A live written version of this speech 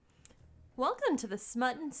Welcome to the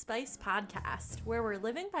Smut and Spice podcast, where we're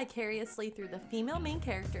living vicariously through the female main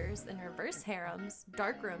characters in reverse harems,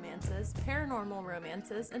 dark romances, paranormal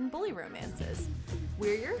romances, and bully romances.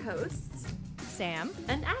 We're your hosts, Sam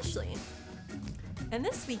and Ashley. In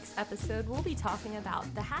this week's episode, we'll be talking about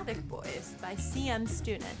The Havoc Boys by C.M.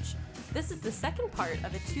 Stunich. This is the second part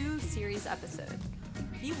of a two-series episode.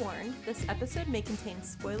 Be warned, this episode may contain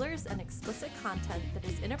spoilers and explicit content that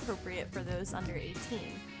is inappropriate for those under 18.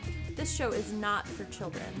 This show is not for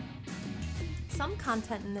children. Some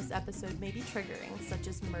content in this episode may be triggering, such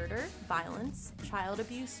as murder, violence, child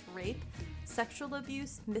abuse, rape, sexual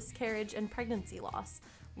abuse, miscarriage, and pregnancy loss.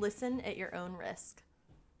 Listen at your own risk.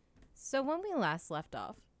 So when we last left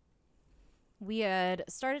off, we had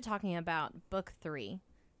started talking about Book 3,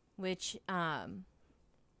 which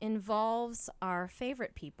involves our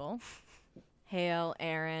favorite people, Hale,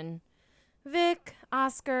 Aaron, Vic,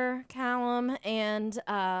 Oscar, Callum, and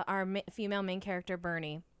our female main character,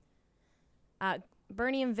 Bernie.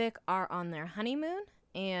 Bernie and Vic are on their honeymoon,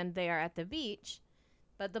 and they are at the beach,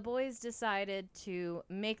 but the boys decided to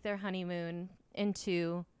make their honeymoon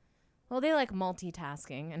into, well, they like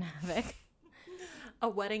multitasking in Havoc. A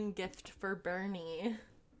wedding gift for Bernie.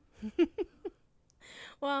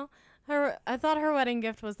 Well, I thought her wedding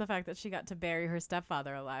gift was the fact that she got to bury her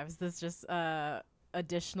stepfather alive. Is this just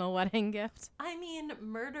additional wedding gift? I mean,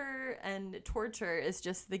 murder and torture is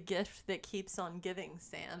just the gift that keeps on giving,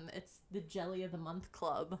 Sam. It's the Jelly of the Month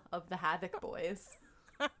Club of the Havoc Boys.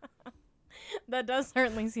 That does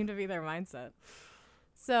certainly seem to be their mindset.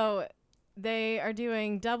 So they are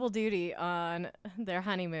doing double duty on their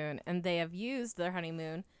honeymoon, and they have used their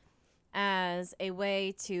honeymoon as a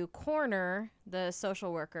way to corner the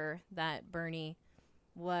social worker that Bernie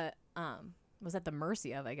was at the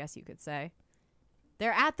mercy of, I guess you could say.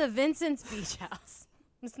 They're at the Vincent's Beach House.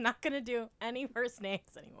 I'm just not going to do any first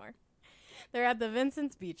names anymore. They're at the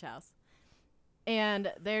Vincent's Beach House.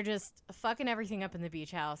 And they're just fucking everything up in the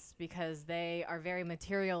beach house because they are very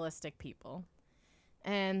materialistic people.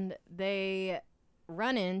 And they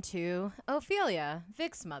run into Ophelia,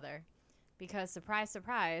 Vic's mother. Because, surprise,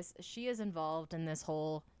 surprise, she is involved in this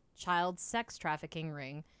whole child sex trafficking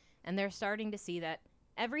ring. And they're starting to see that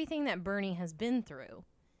everything that Bernie has been through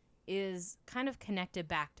is kind of connected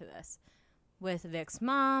back to this. With Vic's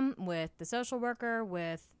mom, with the social worker,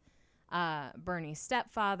 with Bernie's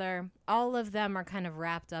stepfather. All of them are kind of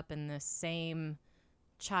wrapped up in this same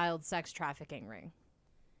child sex trafficking ring.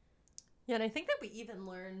 Yeah, and I think that we even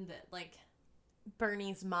learned that, like,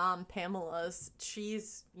 Bernie's mom,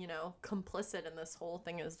 she's, complicit in this whole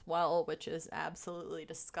thing as well, which is absolutely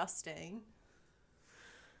disgusting.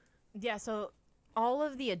 Yeah, so all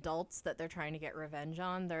of the adults that they're trying to get revenge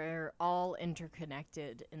on, they're all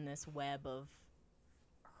interconnected in this web of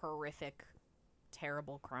horrific,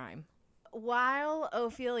 terrible crime. While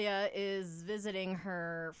Ophelia is visiting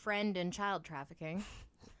her friend in child trafficking,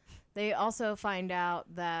 they also find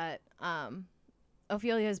out that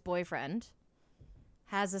Ophelia's boyfriend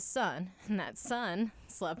has a son, and that son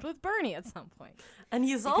slept with Bernie at some point. And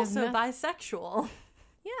he's also bisexual.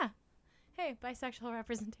 Yeah. Hey, bisexual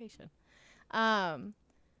representation.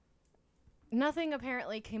 Nothing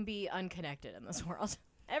apparently can be unconnected in this world.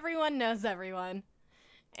 Everyone knows everyone.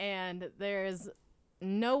 And there's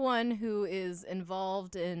no one who is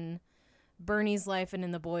involved in Bernie's life and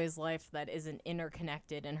in the boy's life that isn't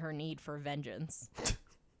interconnected in her need for vengeance.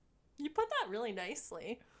 You put that really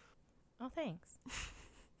nicely. Oh, thanks.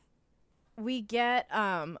 We get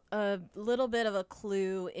a little bit of a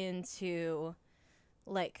clue into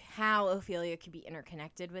like how Ophelia could be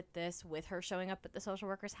interconnected with this, with her showing up at the social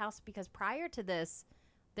worker's house, because prior to this,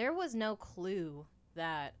 there was no clue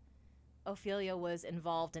that Ophelia was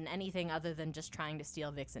involved in anything other than just trying to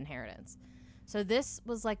steal Vic's inheritance. So this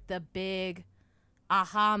was like the big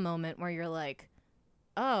aha moment where you're like,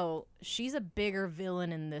 oh, she's a bigger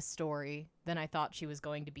villain in this story than I thought she was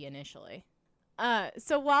going to be initially.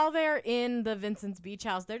 So while they're in the Vincent's Beach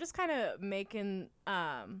House, they're just kind of making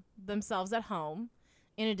themselves at home,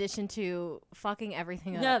 in addition to fucking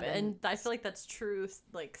everything up. Yeah, and I feel like that's true,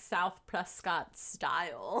 like, South Prescott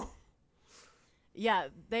style. Yeah,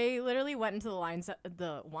 they literally went into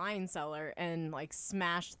the wine cellar and, like,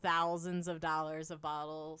 smashed thousands of dollars of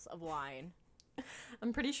bottles of wine.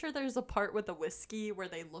 I'm pretty sure there's a part with the whiskey where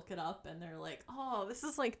they look it up and they're like, oh, this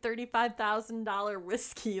is like $35,000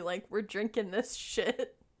 whiskey. Like, we're drinking this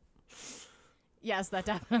shit. Yes, that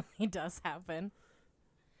definitely does happen.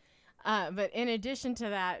 But in addition to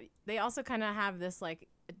that, they also kind of have this, like,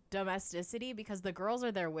 domesticity because the girls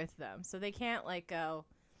are there with them. So they can't, like, go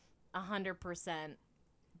 100%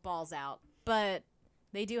 balls out. But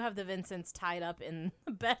They do have the Vincents tied up in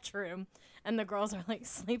the bedroom, and the girls are, like,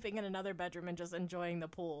 sleeping in another bedroom and just enjoying the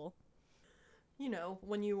pool. You know,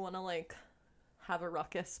 when you want to, like, have a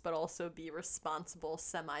ruckus but also be responsible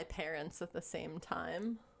semi-parents at the same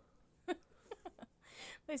time.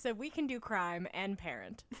 They said, we can do crime and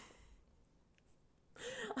parent.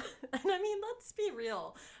 And I mean, let's be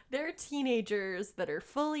real. They're teenagers that are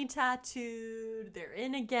fully tattooed. They're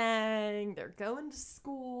in a gang. They're going to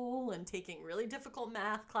school and taking really difficult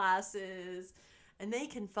math classes. And they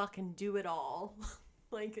can fucking do it all.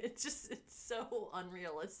 Like, it's so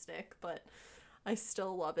unrealistic. But I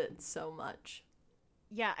still love it so much.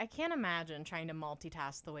 Yeah, I can't imagine trying to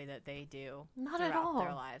multitask the way that they do Not at all. throughout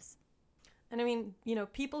their lives. And I mean, you know,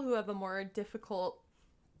 people who have a more difficult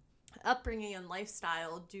upbringing and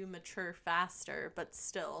lifestyle do mature faster, but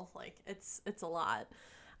still, like, it's a lot.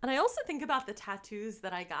 And I also think about the tattoos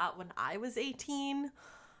that I got when I was 18.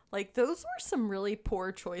 Like, those were some really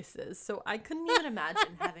poor choices. So I couldn't even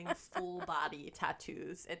imagine having full body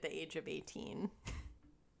tattoos at the age of 18.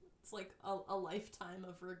 It's like a lifetime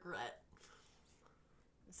of regret.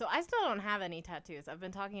 So I still don't have any tattoos. I've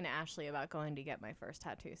been talking to Ashley about going to get my first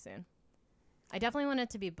tattoo soon. I definitely want it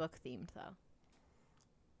to be book themed, though.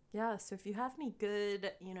 Yeah, so if you have any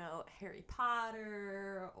good, you know, Harry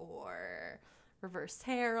Potter or reverse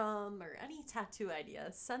harem or any tattoo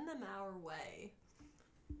ideas, send them our way.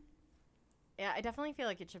 Yeah, I definitely feel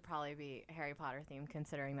like it should probably be Harry Potter themed,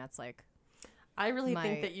 considering that's, like, I really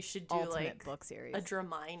think that you should do, like, book series. a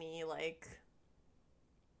Dramini, like,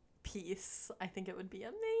 piece. I think it would be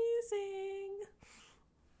amazing.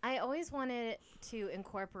 I always wanted to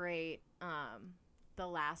incorporate the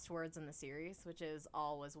last words in the series, which is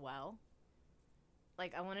all was well.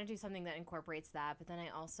 Like, I want to do something that incorporates that, but then I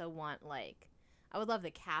also want, like, I would love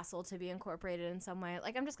the castle to be incorporated in some way.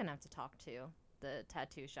 Like, I'm just going to have to talk to the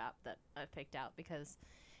tattoo shop that I've picked out because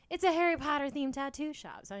it's a Harry Potter themed tattoo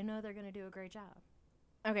shop, so I know they're going to do a great job.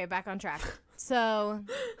 Okay, back on track. So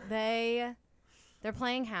they're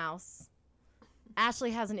playing house.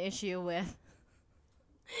 Ashley has an issue with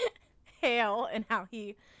Hale and how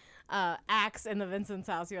he acts in the Vincent's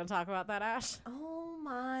house. You want to talk about that, Ash? Oh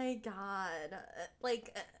my god.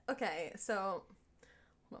 Like, okay, so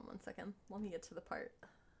hold on one second. Let me get to the part.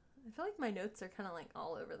 I feel like my notes are kind of, like,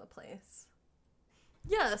 all over the place.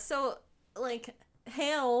 Yeah, so, like,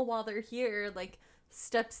 Hale, while they're here, like,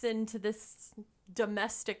 steps into this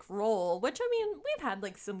domestic role, which, I mean, we've had,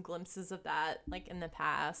 like, some glimpses of that, like, in the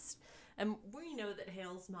past. And we know that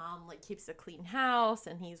Hale's mom, like, keeps a clean house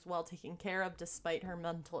and he's well taken care of despite her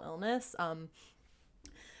mental illness.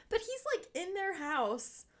 But he's, like, in their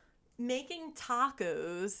house making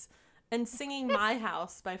tacos and singing My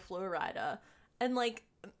House by Flo Rida. And, like,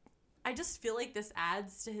 I just feel like this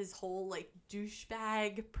adds to his whole, like,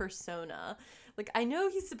 douchebag persona. Like, I know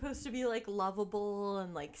he's supposed to be, like, lovable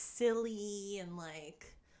and, like, silly and,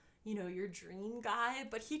 like, you know, your dream guy,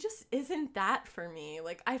 but he just isn't that for me.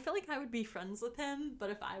 Like, I feel like I would be friends with him, but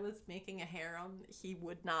if I was making a harem, he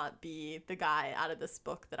would not be the guy out of this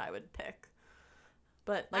book that I would pick.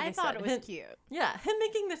 But, like I thought said, it was cute. Yeah, him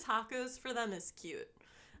making the tacos for them is cute.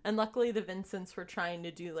 And luckily the Vincents were trying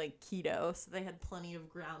to do, like, keto, so they had plenty of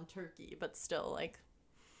ground turkey, but still, like,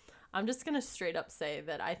 I'm just gonna straight up say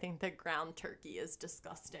that I think that ground turkey is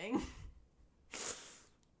disgusting.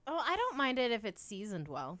 Oh, I don't mind it if it's seasoned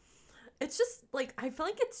well. It's just, like, I feel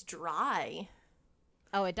like it's dry.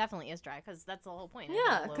 Oh, it definitely is dry, because that's the whole point.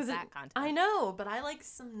 Yeah, because content. I know, but I like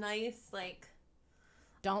some nice, like...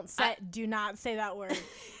 Do not say that word.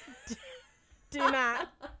 Do not.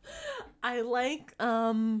 I like,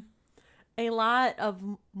 a lot of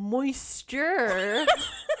moisture.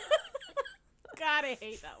 God, I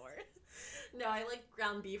hate that word. No, I like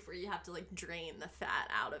ground beef where you have to, like, drain the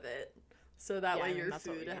fat out of it. So that way your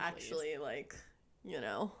food actually, like, you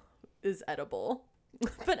know, is edible.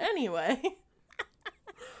 But anyway.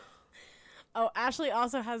 Oh, Ashley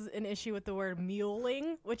also has an issue with the word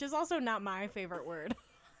muling, which is also not my favorite word.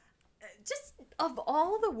 Just of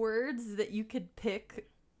all the words that you could pick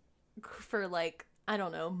for, like, I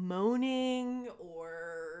don't know, moaning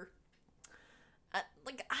or,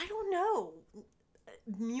 like, I don't know.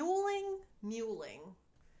 Muling.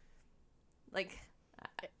 Like,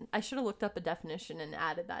 I should have looked up a definition and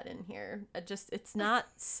added that in here. It's not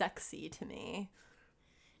sexy to me.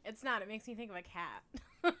 It's not. It makes me think of a cat.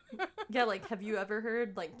 Yeah, like, have you ever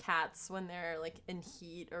heard, like, cats when they're, like, in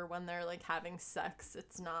heat or when they're, like, having sex?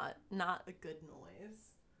 It's not a good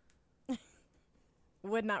noise.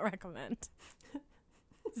 Would not recommend.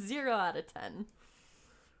 0 out of 10.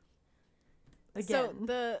 Again. So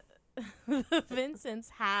the Vincents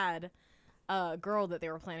had a girl that they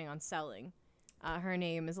were planning on selling. Her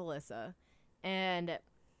name is Alyssa. And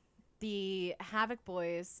the Havoc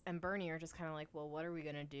boys and Bernie are just kind of like, well, what are we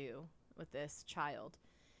going to do with this child?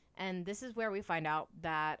 And this is where we find out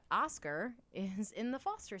that Oscar is in the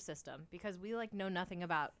foster system because we like know nothing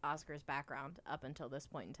about Oscar's background up until this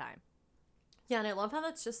point in time. Yeah, and I love how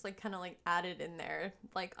that's just like kind of like added in there.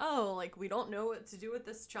 Like, oh, like we don't know what to do with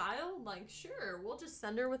this child. Like, sure, we'll just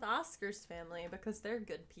send her with Oscar's family because they're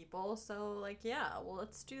good people. So like, yeah, well,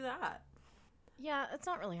 let's do that. Yeah, it's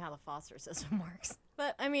not really how the foster system works.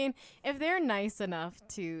 But I mean, if they're nice enough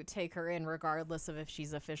to take her in regardless of if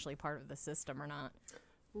she's officially part of the system or not.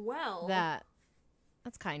 Well,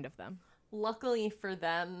 that's kind of them. Luckily for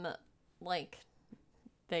them, like,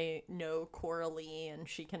 they know Coralie and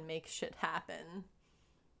she can make shit happen.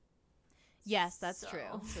 Yes, that's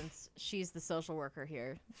true. Since she's the social worker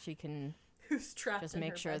here, she can who's trapped just in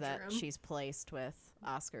make her sure bedroom. that she's placed with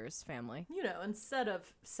Oscar's family. You know, instead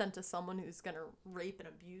of sent to someone who's gonna rape and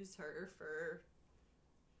abuse her for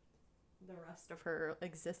the rest of her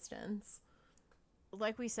existence.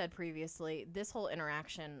 Like we said previously, this whole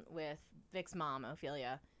interaction with Vic's mom,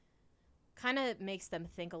 Ophelia, kind of makes them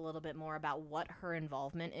think a little bit more about what her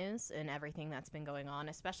involvement is in everything that's been going on,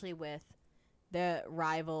 especially with the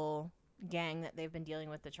rival gang that they've been dealing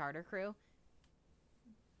with, the Charter Crew.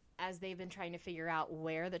 As they've been trying to figure out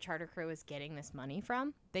where the Charter Crew is getting this money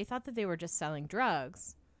from, they thought that they were just selling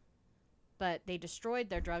drugs, but they destroyed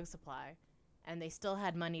their drug supply, and they still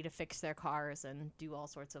had money to fix their cars and do all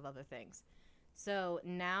sorts of other things. So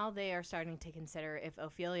now they are starting to consider if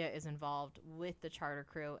Ophelia is involved with the Charter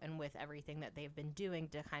Crew and with everything that they've been doing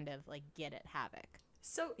to kind of like get at Havoc.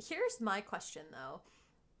 So here's my question though.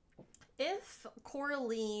 If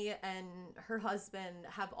Coralie and her husband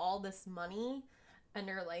have all this money and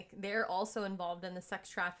they're also involved in the sex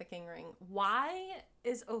trafficking ring, why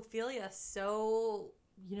is Ophelia so,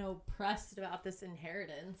 pressed about this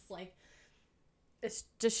inheritance? Like, is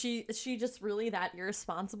she just really that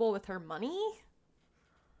irresponsible with her money?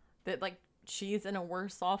 That, like, she's in a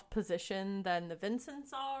worse off position than the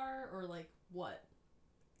Vincents are? Or, like, what?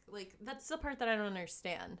 Like, that's the part that I don't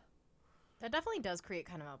understand. That definitely does create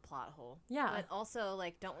kind of a plot hole. Yeah. But also,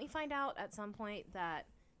 like, don't we find out at some point that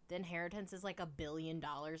the inheritance is, like, $1 billion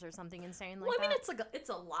or something insane like that? Well, I mean, it's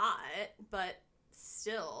a lot, but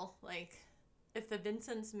still, like, if the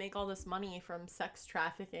Vincents make all this money from sex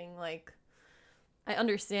trafficking, like, I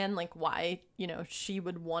understand, like, why, she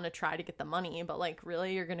would want to try to get the money, but, like,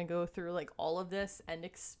 really, you're going to go through, like, all of this and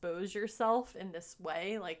expose yourself in this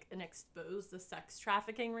way, like, and expose the sex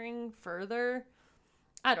trafficking ring further?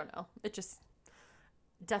 I don't know. It just,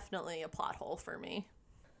 definitely a plot hole for me.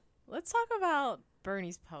 Let's talk about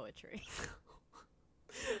Bernie's poetry.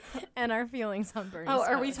 And our feelings on Bernie's poetry.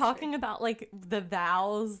 Oh, are we talking about, like, the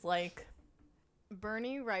vows, like...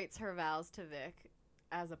 Bernie writes her vows to Vic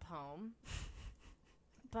as a poem.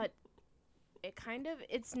 But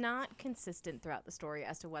it's not consistent throughout the story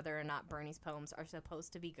as to whether or not Bernie's poems are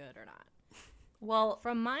supposed to be good or not. Well,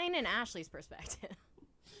 from mine and Ashley's perspective,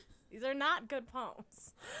 these are not good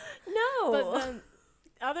poems. No. But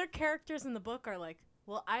the other characters in the book are like,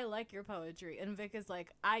 well, I like your poetry. And Vic is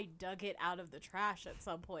like, I dug it out of the trash at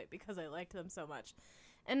some point because I liked them so much.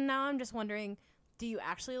 And now I'm just wondering, do you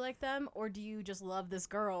actually like them, or do you just love this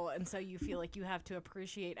girl and so you feel like you have to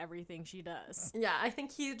appreciate everything she does? Yeah, I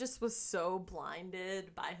think he just was so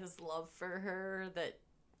blinded by his love for her that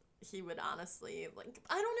he would honestly, like,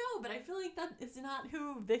 I don't know, but I feel like that is not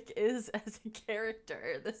who Vic is as a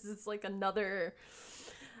character. This is like another...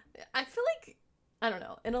 I feel like, I don't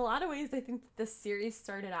know, in a lot of ways I think that this series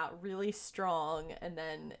started out really strong, and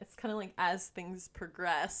then it's kind of like as things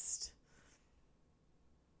progressed,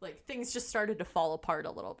 like, things just started to fall apart a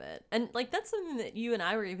little bit. And, like, that's something that you and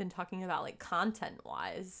I were even talking about, like,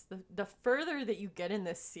 content-wise. The further that you get in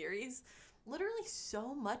this series, literally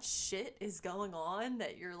so much shit is going on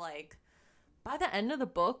that you're, like, by the end of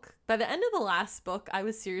the last book, I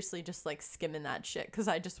was seriously just, like, skimming that shit because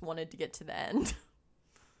I just wanted to get to the end.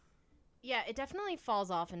 Yeah, it definitely falls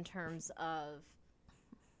off in terms of,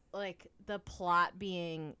 like, the plot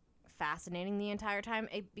being fascinating the entire time.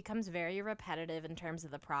 It becomes very repetitive in terms of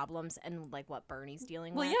the problems and like what Bernie's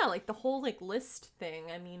dealing with. Well, yeah, like the whole like list thing.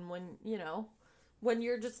 I mean, when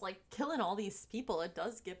you're just like killing all these people, it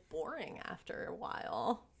does get boring after a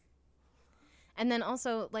while. And then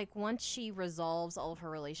also, like, once she resolves all of her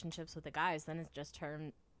relationships with the guys, then it just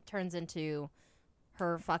turns into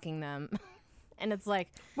her fucking them. And it's like,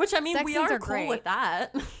 which, I mean, we are cool great with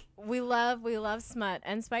that. We love smut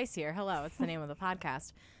and spice here. Hello, it's the name of the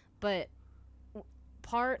podcast. But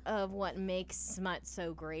part of what makes smut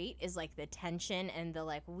so great is, like, the tension and the,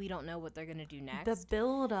 like, we don't know what they're going to do next. The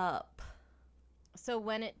build up. So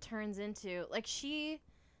when it turns into, like,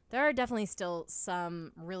 there are definitely still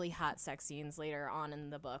some really hot sex scenes later on in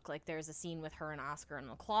the book. Like, there's a scene with her and Oscar in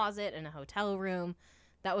a closet in a hotel room.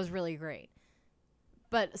 That was really great.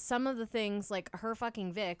 But some of the things, like her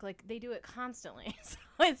fucking Vic, like, they do it constantly. So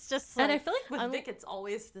it's just like... And I feel like with Vic, it's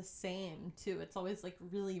always the same, too. It's always, like,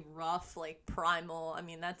 really rough, like, primal. I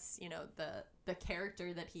mean, that's, you know, the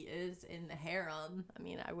character that he is in the harem. I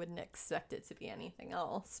mean, I wouldn't expect it to be anything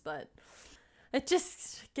else, but it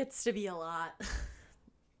just gets to be a lot.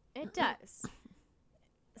 It does.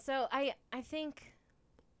 So I think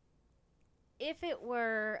if it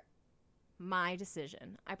were my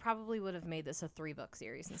decision, I probably would have made this a 3-book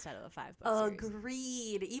series instead of a 5-book series.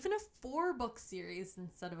 Agreed. Even a 4-book series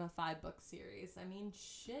instead of a 5-book series. I mean,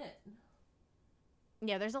 shit.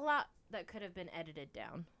 Yeah, there's a lot that could have been edited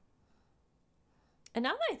down. And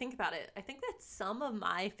now that I think about it, I think that some of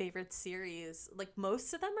my favorite series, like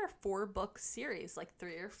most of them are 4-book series, like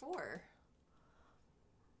 3 or 4.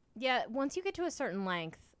 Yeah, once you get to a certain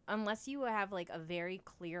length, unless you have like a very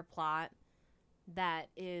clear plot that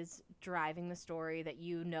is driving the story, that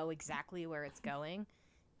you know exactly where it's going,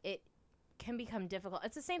 it can become difficult.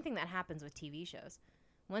 It's the same thing that happens with TV shows.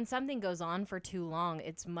 When something goes on for too long,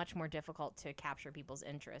 it's much more difficult to capture people's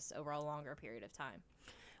interests over a longer period of time.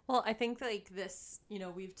 Well, I think like this, you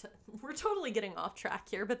know, we're totally getting off track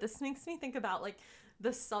here, but this makes me think about like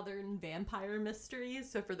the Southern Vampire Mysteries.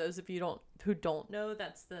 So for those of you who don't know,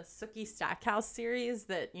 that's the Sookie Stackhouse series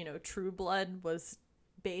that, you know, True Blood was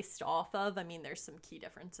based off of. I mean, there's some key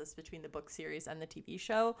differences between the book series and the TV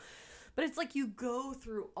show, but it's like you go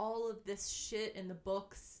through all of this shit in the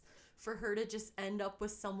books for her to just end up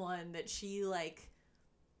with someone that she like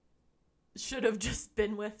should have just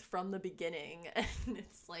been with from the beginning. And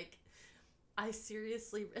it's like,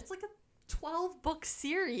 it's like a 12-book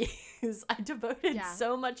series. I devoted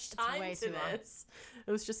so much time to this.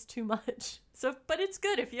 It was just too much. So, but it's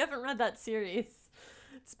good if you haven't read that series.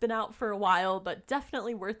 It's been out for a while, but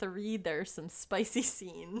definitely worth a read. There's some spicy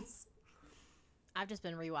scenes. I've just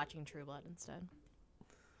been rewatching True Blood instead.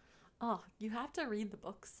 Oh, you have to read the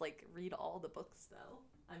books, like read all the books though.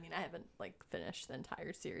 I mean, I haven't like finished the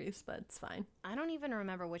entire series, but it's fine. I don't even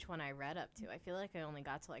remember which one I read up to. I feel like I only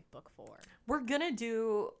got to like book 4.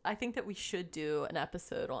 I think that we should do an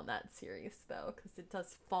episode on that series though, because it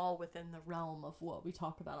does fall within the realm of what we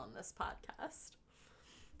talk about on this podcast.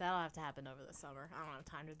 That'll have to happen over the summer. I don't have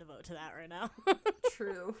time to devote to that right now.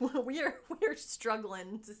 True. We are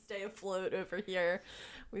struggling to stay afloat over here.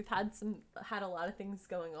 We've had a lot of things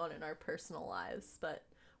going on in our personal lives, but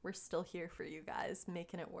we're still here for you guys,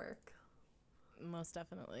 making it work. Most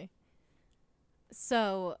definitely.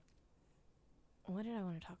 So, what did I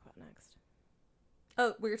want to talk about next?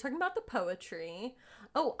 Oh, we were talking about the poetry.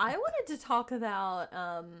 Oh, I wanted to talk about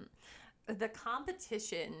the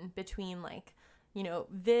competition between like, you know,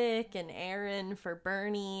 Vic and Aaron for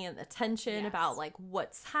Bernie, and the tension about like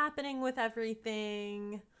what's happening with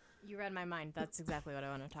everything. You read my mind. That's exactly what I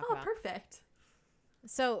want to talk Oh, about. perfect.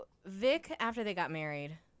 So Vic, after they got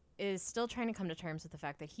married, is still trying to come to terms with the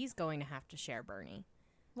fact that he's going to have to share Bernie.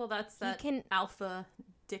 Well, that's that alpha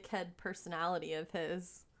dickhead personality of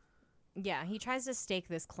his. Yeah, he tries to stake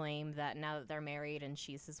this claim that now that they're married and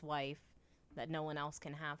she's his wife, that no one else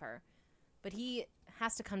can have her. But he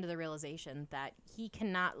has to come to the realization that he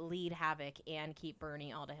cannot lead Havoc and keep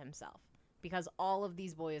Bernie all to himself, because all of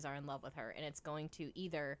these boys are in love with her, and it's going to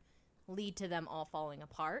either lead to them all falling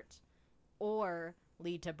apart or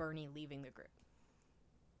lead to Bernie leaving the group.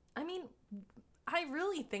 I mean, I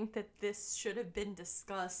really think that this should have been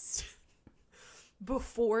discussed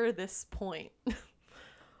before this point.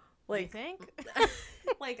 Like, you think?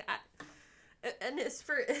 Like, and as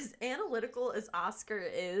analytical as Oscar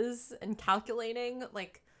is and calculating,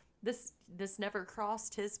 like, this never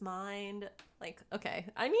crossed his mind. Like, okay,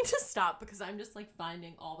 I need to stop because I'm just like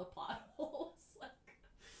finding all the plot holes. Like,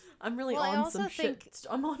 I'm really on some shit.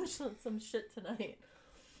 I'm on some shit tonight.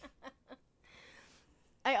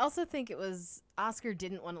 I also think it was Oscar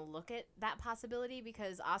didn't want to look at that possibility,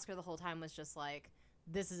 because Oscar the whole time was just like,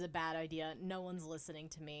 this is a bad idea. No one's listening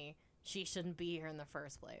to me. She shouldn't be here in the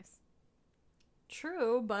first place.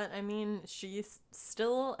 True, but I mean, she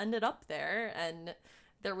still ended up there, and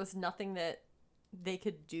there was nothing that they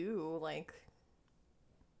could do, like,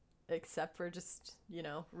 except for just, you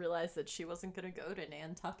know, realize that she wasn't going to go to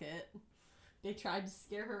Nantucket. They tried to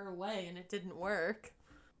scare her away, and it didn't work.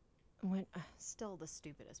 Still the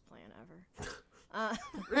stupidest plan ever.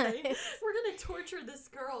 Right? We're going to torture this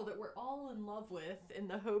girl that we're all in love with in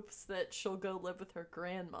the hopes that she'll go live with her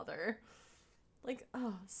grandmother. Like,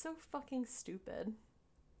 oh, so fucking stupid.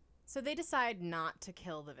 So they decide not to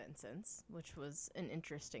kill the Vincents, which was an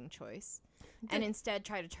interesting choice, and instead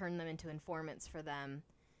try to turn them into informants for them,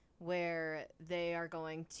 where they are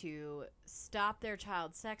going to stop their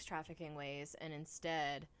child sex trafficking ways and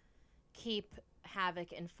instead keep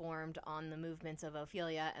Havoc informed on the movements of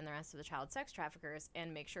Ophelia and the rest of the child sex traffickers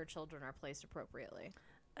and make sure children are placed appropriately.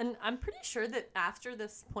 And I'm pretty sure that after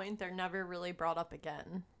this point, they're never really brought up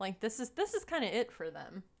again. Like, this is kind of it for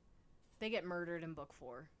them. They get murdered in book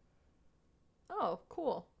 4. Oh,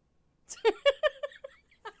 cool.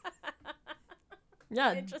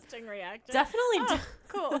 Yeah. Interesting reaction. Definitely.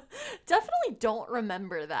 Cool. Definitely don't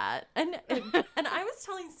remember that. And I was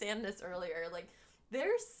telling Sam this earlier. Like,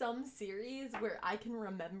 there's some series where I can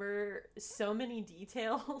remember so many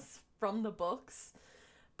details from the books.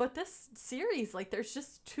 But this series, like, there's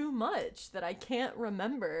just too much that I can't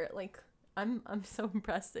remember. Like, I'm so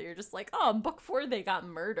impressed that you're just like, oh, in book 4 they got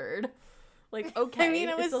murdered. Like, okay, I mean,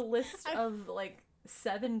 it's a list of, like,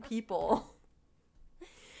 7 people.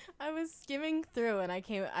 I was skimming through and I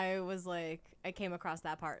came across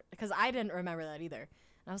that part because I didn't remember that either.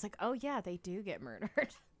 And I was like, oh yeah, they do get murdered.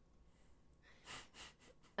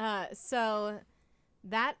 So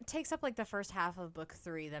that takes up like the first half of book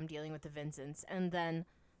 3, them dealing with the Vincents. And then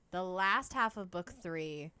the last half of book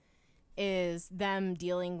 3 is them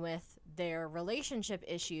dealing with their relationship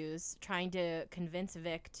issues, trying to convince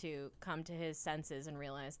Vic to come to his senses and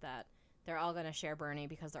realize that they're all going to share Bernie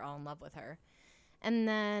because they're all in love with her. And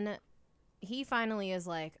then he finally is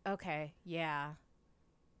like, okay, yeah,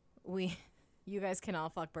 you guys can all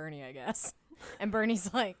fuck Bernie, I guess. And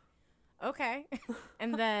Bernie's like, okay.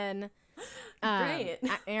 And then Great.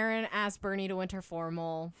 Aaron asked Bernie to winter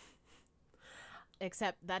formal,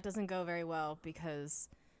 except that doesn't go very well because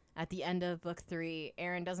at the end of book 3,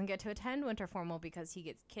 Aaron doesn't get to attend winter formal because he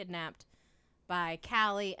gets kidnapped by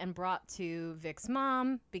Callie and brought to Vic's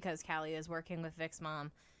mom because Callie is working with Vic's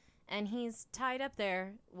mom. And he's tied up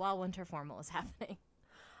there while winter formal is happening.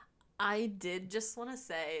 I did just want to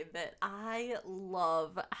say that I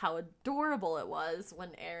love how adorable it was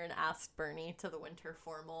when Aaron asked Bernie to the winter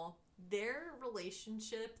formal. Their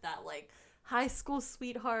relationship, that, like, high school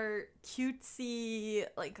sweetheart, cutesy,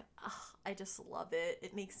 like, ugh, I just love it.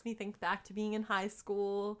 It makes me think back to being in high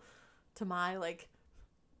school, to my, like,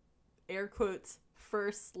 air quotes,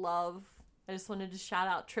 first love. I just wanted to shout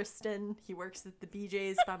out Tristan. He works at the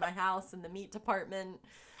BJ's by my house in the meat department,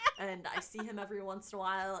 and I see him every once in a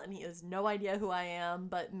while, and he has no idea who I am,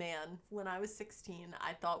 but man, when I was 16,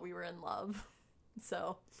 I thought we were in love.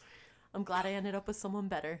 So I'm glad I ended up with someone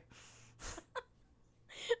better.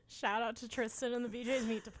 Shout out to Tristan in the BJ's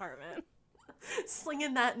meat department.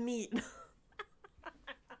 Slinging that meat.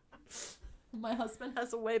 My husband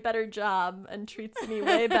has a way better job and treats me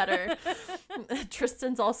way better.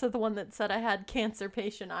 Tristan's also the one that said I had cancer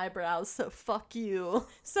patient eyebrows, so fuck you.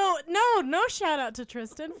 So, no shout out to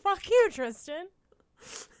Tristan. Fuck you, Tristan.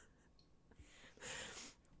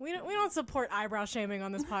 We don't support eyebrow shaming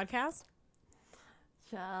on this podcast.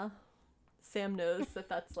 Yeah. Sam knows that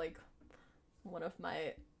that's like one of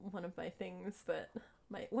my things that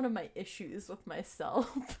one of my issues with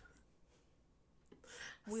myself.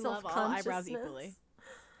 We love all eyebrows equally.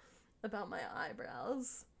 About my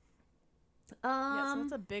eyebrows. Yeah, so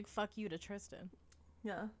it's a big fuck you to Tristan.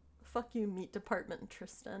 Yeah. Fuck you, meat department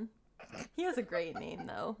Tristan. He has a great name,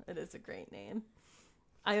 though. It is a great name.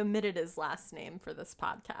 I omitted his last name for this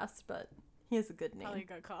podcast, but he has a good name. Probably a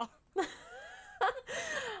good call. What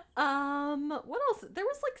else? There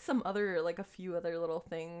was like some other, like a few other little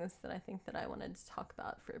things that I think that I wanted to talk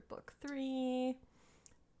about for book 3.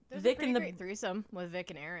 There's a pretty great threesome with Vic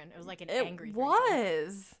and Aaron. It was like an angry threesome.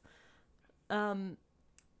 It was.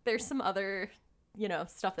 There's some other,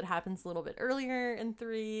 stuff that happens a little bit earlier in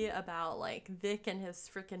 3 about, like, Vic and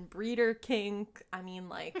his freaking breeder kink. I mean,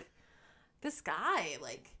 like, this guy,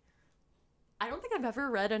 like, I don't think I've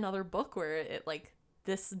ever read another book where it, like,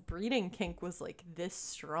 this breeding kink was, like, this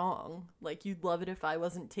strong. Like, you'd love it if I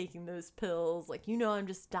wasn't taking those pills. Like, I'm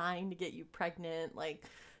just dying to get you pregnant. Like,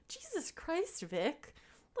 Jesus Christ, Vic.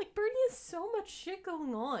 Like, Bernie has so much shit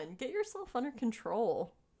going on. Get yourself under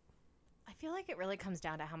control. I feel like it really comes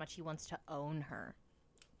down to how much he wants to own her.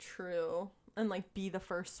 True. And, like, be the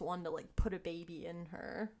first one to, like, put a baby in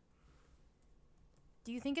her.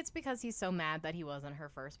 Do you think it's because he's so mad that he wasn't her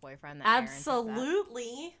first boyfriend? That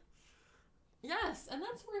Absolutely. Yes, and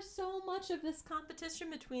that's where so much of this competition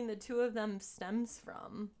between the two of them stems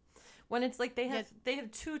from. When it's like they have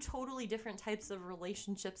 2 totally different types of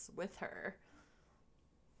relationships with her.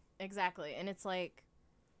 Exactly. And it's like,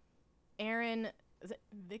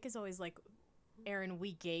 Vic is always like, Aaron,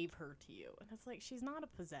 we gave her to you. And it's like, she's not a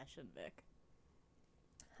possession, Vic.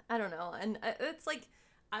 I don't know. And it's like,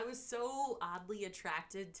 I was so oddly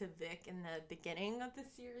attracted to Vic in the beginning of the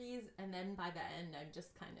series, and then by the end, I'm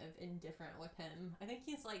just kind of indifferent with him. I think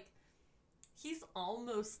he's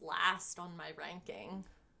almost last on my ranking.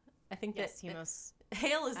 I think Yes,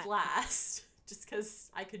 Hale is last, just because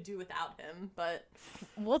I could do without him, but...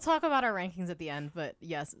 We'll talk about our rankings at the end, but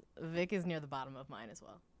yes, Vic is near the bottom of mine as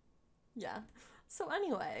well. Yeah. So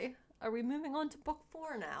anyway, are we moving on to book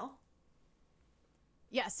 4 now?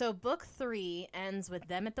 Yeah, so book 3 ends with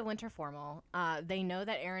them at the winter formal. They know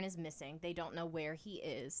that Aaron is missing. They don't know where he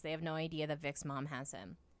is. They have no idea that Vic's mom has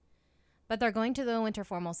him. But they're going to the winter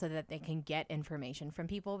formal so that they can get information from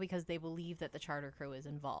people because they believe that the charter crew is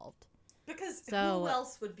involved. Because who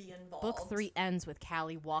else would be involved? Book 3 ends with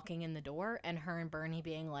Callie walking in the door and her and Bernie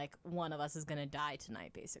being like, one of us is going to die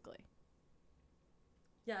tonight, basically.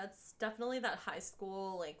 Yeah, it's definitely that high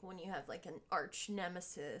school, like, when you have, like, an arch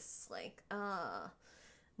nemesis, like,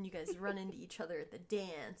 and you guys run into each other at the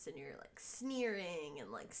dance, and you're, like, sneering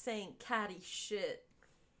and, like, saying catty shit.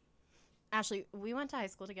 Ashley, we went to high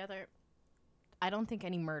school together. I don't think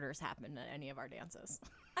any murders happened at any of our dances.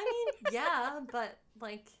 I mean, yeah, but,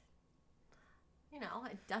 like, you know,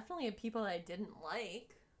 I definitely had people that I didn't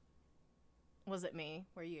like. Was it me?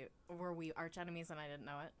 Were we arch enemies and I didn't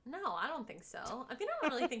know it? No, I don't think so. I mean, I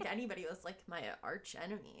don't really think anybody was, like, my arch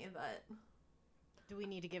enemy, but... Do we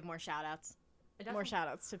need to give more shout-outs? More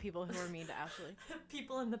shout-outs to people who were mean to Ashley.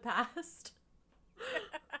 People in the past.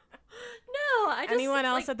 No, I just... Anyone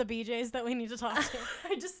else at the BJ's that we need to talk to?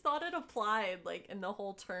 I just thought it applied, like, in the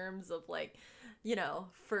whole terms of, like, you know,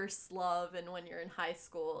 first love and when you're in high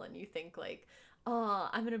school and you think, like, oh,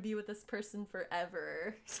 I'm gonna be with this person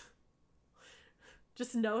forever.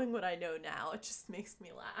 Just knowing what I know now, it just makes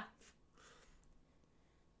me laugh.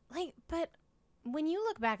 Like, but when you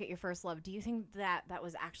look back at your first love, do you think that that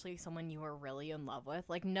was actually someone you were really in love with?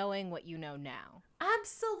 Like, knowing what you know now?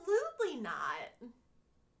 Absolutely not.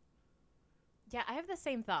 Yeah, I have the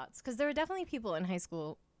same thoughts. Because there were definitely people in high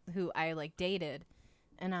school who I, like, dated.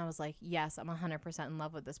 And I was like, yes, I'm 100% in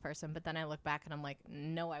love with this person. But then I look back and I'm like,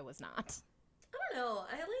 no, I was not. I don't know.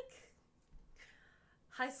 I, like...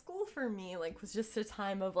 High school for me, like, was just a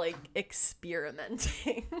time of, like,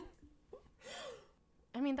 experimenting.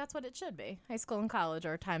 I mean, that's what it should be. High school and college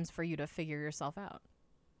are times for you to figure yourself out.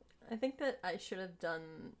 I think that I should have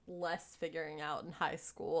done less figuring out in high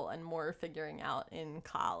school and more figuring out in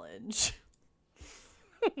college.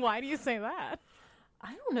 Why do you say that?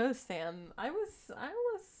 I don't know, Sam. I was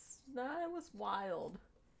wild.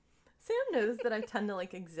 Sam knows that I tend to,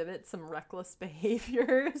 like, exhibit some reckless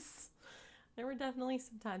behaviors. There were definitely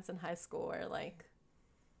some times in high school where, like,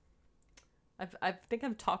 I think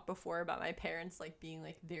I've talked before about my parents, like, being,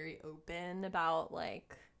 like, very open about,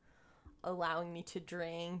 like, allowing me to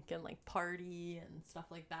drink and, like, party and stuff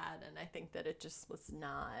like that. And I think that it just was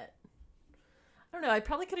not, I don't know, I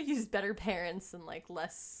probably could have used better parents and, like,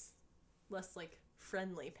 less, like,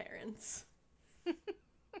 friendly parents.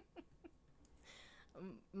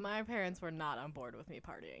 My parents were not on board with me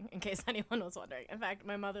partying, in case anyone was wondering. In fact,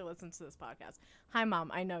 my mother listens to this podcast. Hi, Mom.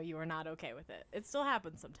 I know you are not okay with it. It still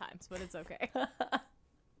happens sometimes, but it's okay.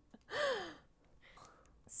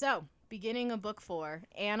 So, beginning of book 4,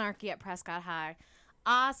 Anarchy at Prescott High.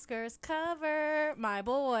 Oscar's cover, my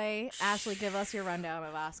boy. Ashley, give us your rundown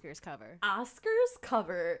of Oscar's cover. Oscar's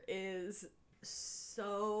cover is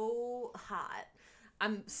so hot.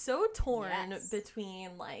 I'm so torn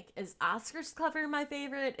between, like, is Oscar's cover my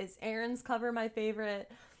favorite? Is Aaron's cover my favorite?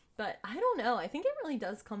 But I don't know. I think it really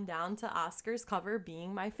does come down to Oscar's cover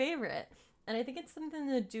being my favorite. And I think it's something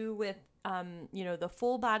to do with, you know, the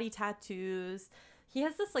full body tattoos. He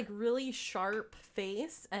has this, like, really sharp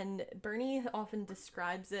face, and Bernie often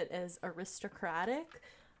describes it as aristocratic.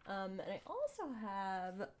 And I also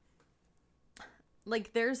have,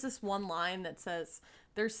 like, there's this one line that says,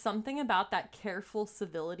 there's something about that careful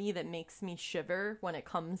civility that makes me shiver when it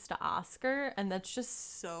comes to Oscar, and that's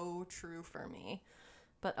just so true for me.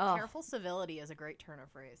 But careful civility is a great turn of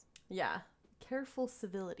phrase. Yeah. Careful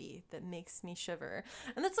civility that makes me shiver.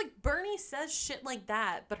 And that's like, Bernie says shit like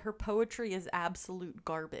that, but her poetry is absolute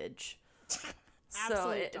garbage.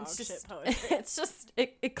 Absolute dog shit poetry. It's just,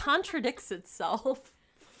 it contradicts itself.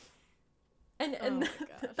 And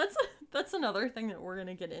that's another thing that we're going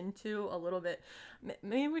to get into a little bit.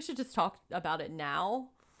 Maybe we should just talk about it now.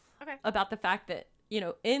 Okay. About the fact that, you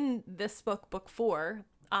know, in this book, book 4,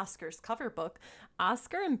 Oscar's cover book,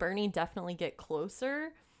 Oscar and Bernie definitely get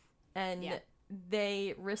closer, and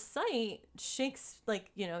they recite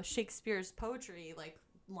Shakespeare's poetry, like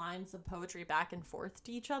lines of poetry back and forth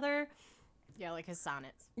to each other. Yeah, like his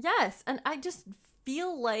sonnets. Yes, and I just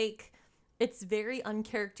feel like it's very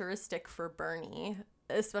uncharacteristic for Bernie,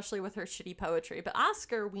 especially with her shitty poetry. But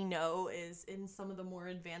Oscar, we know, is in some of the more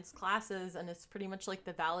advanced classes and is pretty much like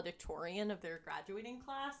the valedictorian of their graduating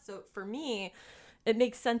class. So for me, it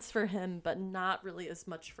makes sense for him, but not really as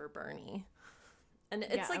much for Bernie. And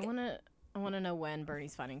it's like I want to know when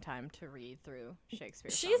Bernie's finding time to read through Shakespeare.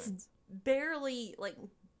 She's sonnets. barely like,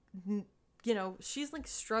 you know, she's like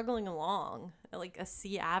struggling along at like a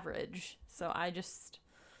C average. So I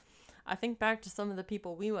think back to some of the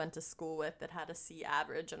people we went to school with that had a C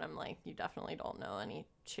average, and I'm like, you definitely don't know any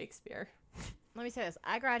Shakespeare. Let me say this.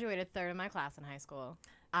 I graduated third in my class in high school.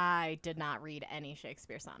 I did not read any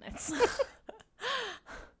Shakespeare sonnets.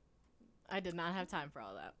 I did not have time for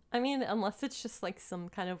all that. I mean, unless it's just like some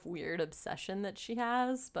kind of weird obsession that she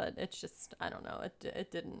has, but it's just, I don't know.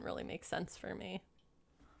 It didn't really make sense for me.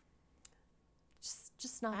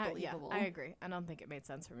 Just not believable. Yeah, I agree. I don't think it made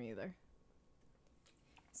sense for me either.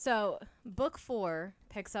 So, book 4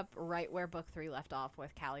 picks up right where book 3 left off,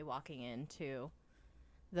 with Callie walking into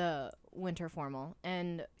the winter formal.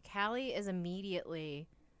 And Callie is immediately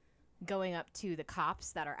going up to the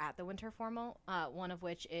cops that are at the winter formal, one of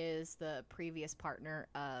which is the previous partner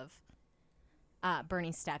of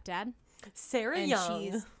Bernie's stepdad. Sarah And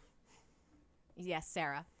Young. Yes,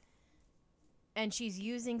 Sarah. And she's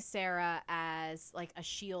using Sarah as, like, a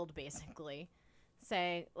shield, basically.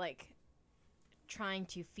 Say, like, trying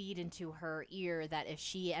to feed into her ear that if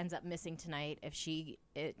she ends up missing tonight,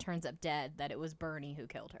 it turns up dead, that it was Bernie who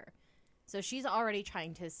killed her. So she's already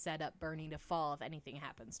trying to set up Bernie to fall if anything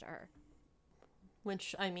happens to her.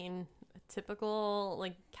 Which, I mean, typical,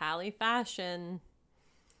 like, Callie fashion.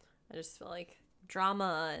 I just feel like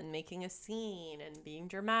drama and making a scene and being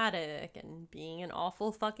dramatic and being an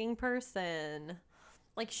awful fucking person.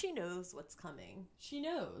 Like, she knows what's coming. She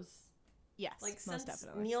knows. Yes, Like, most since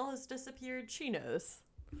definitely. Neil has disappeared, she knows.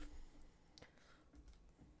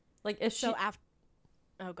 Like, if she...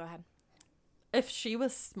 Oh, go ahead. If she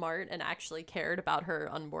was smart and actually cared about her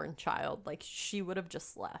unborn child, like, she would have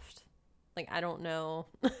just left. Like, I don't know.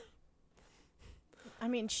 I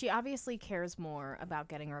mean, she obviously cares more about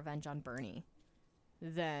getting revenge on Bernie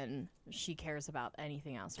than she cares about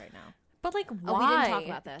anything else right now. But, like, why? Oh, we didn't talk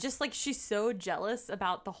about this. Just, like, she's so jealous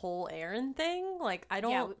about the whole Aaron thing. Like, I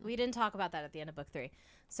don't... Yeah, we didn't talk about that at the end of book 3.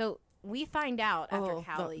 So we find out after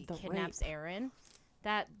Callie the kidnaps rape. Aaron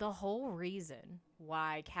that the whole reason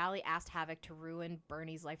why Callie asked Havoc to ruin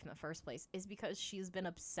Bernie's life in the first place is because she's been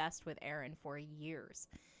obsessed with Aaron for years.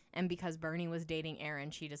 And because Bernie was dating Aaron,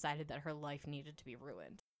 she decided that her life needed to be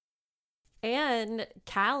ruined. And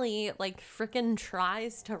Callie, like, frickin'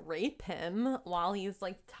 tries to rape him while he's,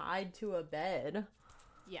 like, tied to a bed.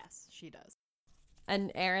 Yes, she does.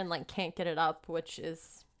 And Aaron, like, can't get it up, which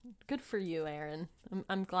is good for you, Aaron.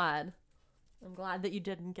 I'm glad. I'm glad that you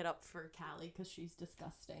didn't get up for Callie, because she's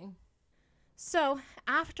disgusting. So,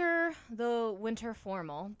 after the winter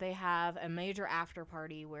formal, they have a major after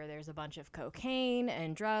party where there's a bunch of cocaine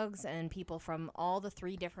and drugs, and people from all the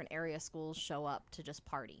 3 different area schools show up to just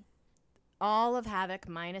party. All of Havoc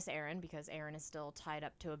minus Aaron, because Aaron is still tied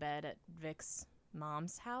up to a bed at Vic's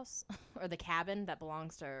mom's house, or the cabin that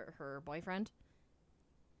belongs to her boyfriend.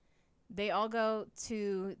 They all go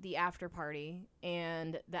to the after party,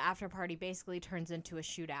 and the after party basically turns into a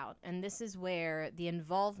shootout. And this is where the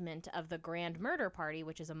involvement of the Grand Murder Party,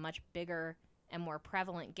 which is a much bigger and more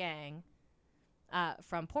prevalent gang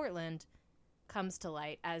from Portland, comes to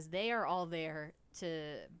light, as they are all there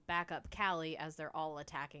to back up Callie as they're all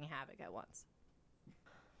attacking Havoc at once.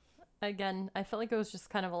 Again, I felt like it was just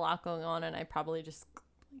kind of a lot going on, and I probably just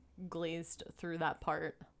glazed through that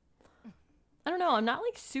part. I don't know. I'm not,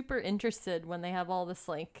 like, super interested when they have all this,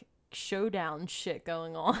 like, showdown shit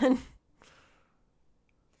going on.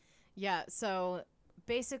 Yeah, so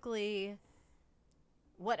basically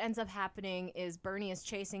what ends up happening is Bernie is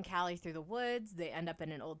chasing Callie through the woods. They end up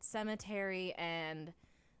in an old cemetery, and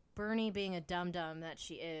Bernie, being a dum-dum that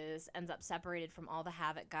she is, ends up separated from all the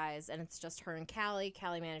Havoc guys, and it's just her and Callie.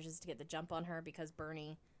 Callie manages to get the jump on her because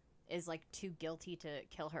Bernie is, like, too guilty to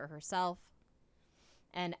kill her herself.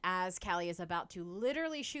 And as Callie is about to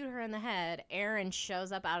literally shoot her in the head, Aaron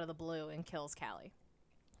shows up out of the blue and kills Callie.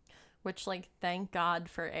 Which, like, thank God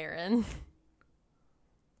for Aaron.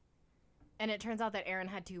 And it turns out that Aaron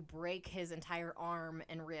had to break his entire arm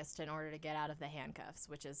and wrist in order to get out of the handcuffs,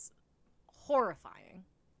 which is horrifying.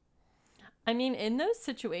 I mean, in those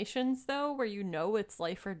situations, though, where you know it's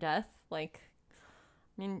life or death, like,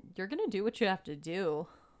 I mean, you're gonna do what you have to do.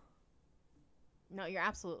 No, you're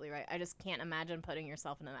absolutely right. I just can't imagine putting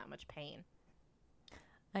yourself into that much pain.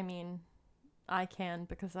 I mean, I can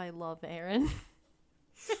because I love Aaron.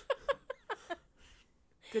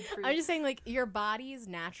 Good for you. I'm just saying, like, your body's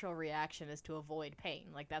natural reaction is to avoid pain.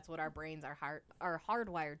 Like, that's what our brains are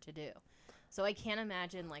hardwired to do. So I can't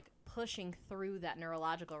imagine, like, pushing through that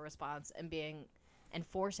neurological response and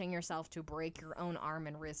forcing yourself to break your own arm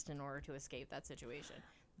and wrist in order to escape that situation.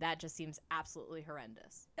 That just seems absolutely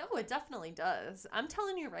horrendous. Oh, it definitely does. I'm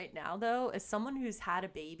telling you right now, though, as someone who's had a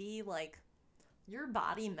baby, like, your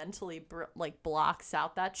body mentally, blocks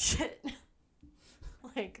out that shit.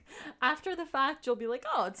 Like, after the fact, you'll be like,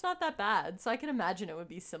 oh, it's not that bad. So I can imagine it would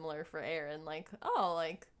be similar for Aaron. Like, oh,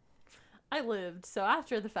 like, I lived. So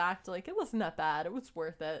after the fact, like, it wasn't that bad. It was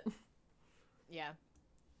worth it. Yeah.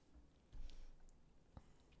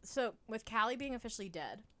 So, with Callie being officially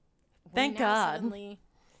dead. Thank God. Suddenly...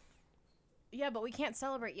 Yeah, but we can't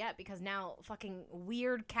celebrate yet because now fucking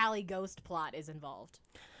weird Callie ghost plot is involved.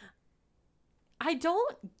 I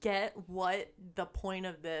don't get what the point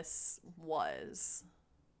of this was.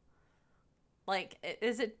 Like,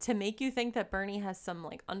 is it to make you think that Bernie has some,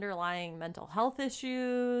 like, underlying mental health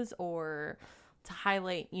issues, or to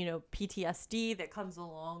highlight, you know, PTSD that comes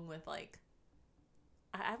along with, like,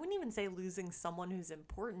 I wouldn't even say losing someone who's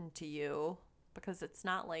important to you, because it's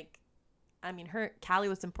not like, I mean, Callie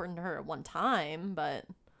was important to her at one time, but...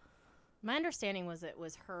 My understanding was it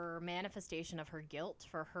was her manifestation of her guilt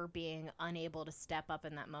for her being unable to step up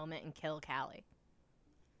in that moment and kill Callie.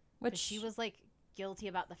 Which she was, like, guilty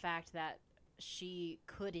about the fact that she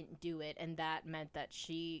couldn't do it, and that meant that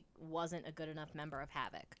she wasn't a good enough member of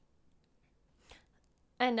Havoc.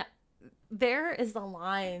 And there is a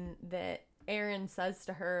line that Aaron says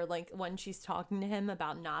to her, like, when she's talking to him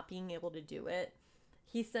about not being able to do it.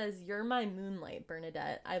 He says, "You're my moonlight,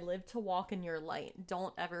 Bernadette. I live to walk in your light.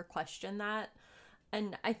 Don't ever question that."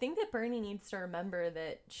 And I think that Bernie needs to remember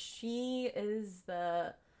that she is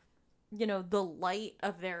the light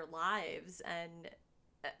of their lives. And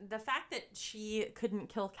the fact that she couldn't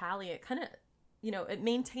kill Callie, it kind of, it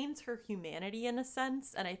maintains her humanity in a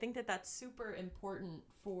sense. And I think that that's super important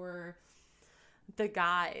for the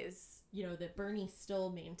guys, that Bernie still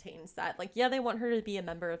maintains that. Like, yeah, they want her to be a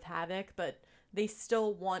member of Havoc, but they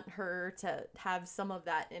still want her to have some of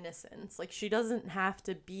that innocence. Like, she doesn't have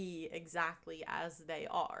to be exactly as they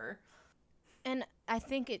are. And I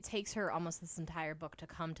think it takes her almost this entire book to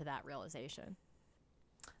come to that realization.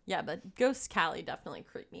 Yeah, but Ghost Callie definitely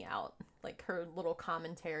creeped me out. Like, her little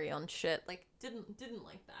commentary on shit. Like, didn't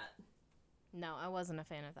like that. No, I wasn't a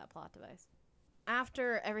fan of that plot device.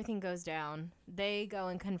 After everything goes down, they go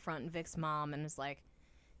and confront Vic's mom and is like,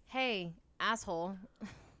 "Hey, asshole,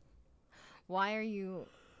 why are you...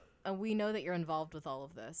 we know that you're involved with all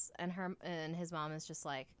of this." And his mom is just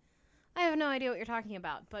like, "I have no idea what you're talking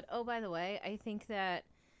about. But, oh, by the way, I think that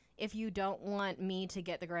if you don't want me to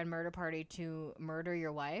get the grand murder party to murder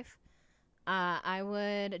your wife, I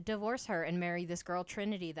would divorce her and marry this girl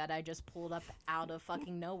Trinity that I just pulled up out of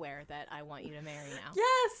fucking nowhere that I want you to marry now."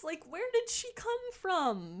 Yes, like, where did she come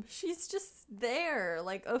from? She's just there.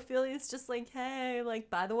 Like, Ophelia's just like, "Hey, like,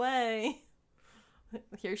 by the way,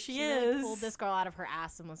 here she is." Like, pulled this girl out of her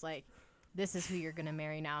ass and was like, "This is who you're gonna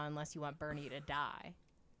marry now unless you want Bernie to die."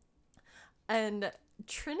 And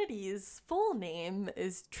Trinity's full name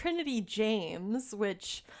is Trinity James,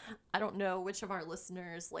 which I don't know which of our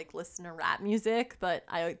listeners like listen to rap music, but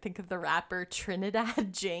I think of the rapper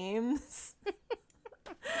Trinidad James.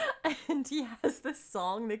 And he has this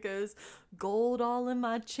song that goes, "Gold all in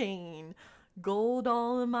my chain, gold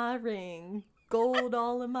all in my ring, gold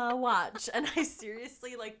all in my watch." And I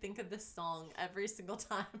seriously, like, think of this song every single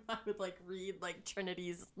time I would, like, read, like,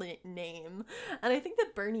 Trinity's name. And I think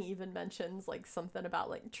that Bernie even mentions, like, something about,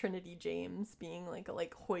 like, Trinity James being, like, a,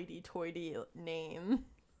 like, hoity-toity name.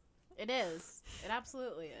 It is. It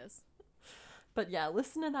absolutely is. But yeah,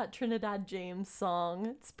 listen to that Trinidad James song.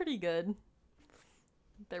 It's pretty good.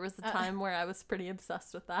 There was a time where I was pretty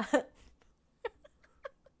obsessed with that.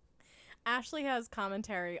 Ashley has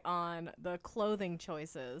commentary on the clothing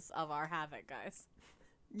choices of our Havoc guys.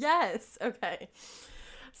 Yes. Okay.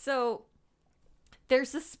 So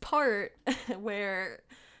there's this part where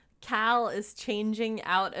Cal is changing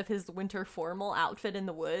out of his winter formal outfit in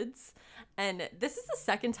the woods. And this is the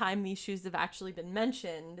second time these shoes have actually been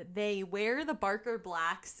mentioned. They wear the Barker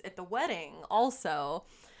Blacks at the wedding also.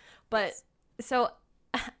 But so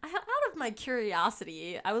out of my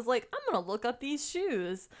curiosity, I was like, I'm going to look up these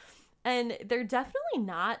shoes. And they're definitely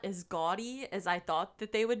not as gaudy as I thought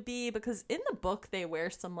that they would be, because in the book they wear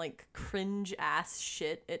some, like, cringe-ass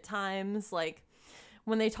shit at times. Like,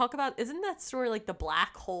 when they talk about... Isn't that story, like, the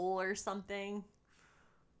black hole or something?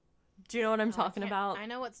 Do you know what I'm talking about? I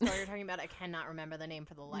know what story you're talking about. I cannot remember the name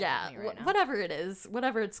for the life Yeah, of me right now. whatever it is,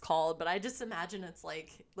 whatever it's called. But I just imagine it's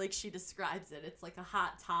like she describes it. It's like a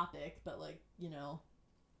hot topic, but like, you know,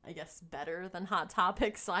 I guess better than Hot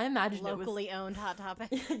Topic. So I imagine locally owned Hot Topic.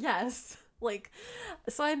 Yes. Like,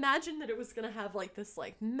 so I imagined that it was gonna have like this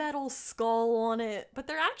like metal skull on it, but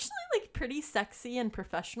they're actually like pretty sexy and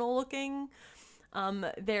professional looking.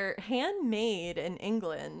 They're handmade in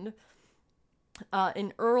England,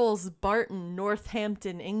 in Earl's Barton,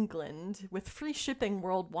 Northampton, England, with free shipping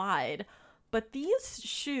worldwide. But these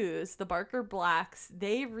shoes, the Barker Blacks,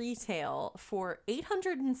 they retail for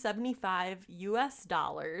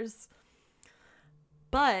 $875.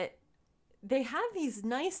 But they have these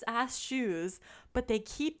nice ass shoes, but they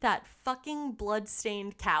keep that fucking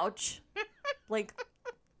blood-stained couch. Like,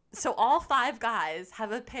 so all 5 guys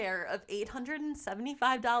have a pair of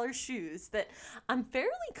 $875 shoes that I'm fairly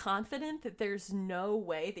confident that there's no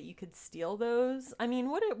way that you could steal those. I mean,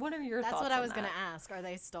 what are your thoughts on that? That's what I was going to ask. Are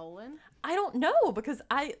they stolen? I don't know, because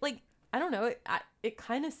I don't know. It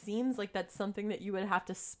kind of seems like that's something that you would have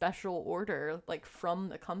to special order, like, from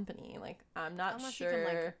the company. Like, I'm not Unless sure. You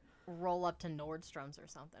can, like, roll up to Nordstrom's or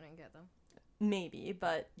something and get them. Maybe,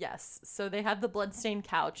 but yes. So they have the bloodstained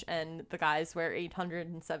couch, and the guys wear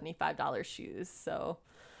 $875 shoes. So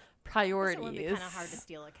priorities. It would be kind of hard to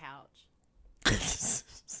steal a couch.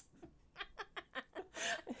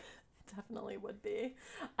 Definitely would be.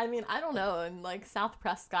 I mean, I don't know. In like South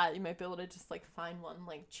Prescott, you might be able to just like find one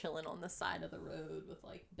like chilling on the side of the road with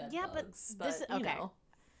like bed bugs. But this, you okay. know.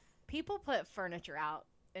 People put furniture out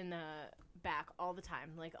in the back all the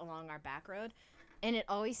time, like along our back road. And it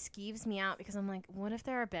always skeeves me out because I'm like, what if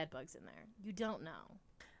there are bed bugs in there? You don't know.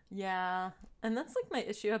 Yeah. And that's like my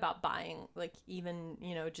issue about buying like even,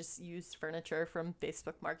 you know, just used furniture from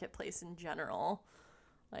Facebook Marketplace in general.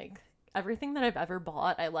 Like everything that I've ever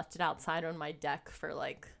bought, I left it outside on my deck for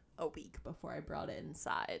like a week before I brought it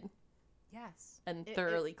inside. Yes. And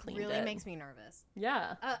thoroughly cleaned it. It really makes me nervous.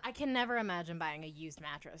 Yeah. I can never imagine buying a used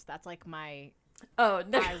mattress. That's like my... Oh,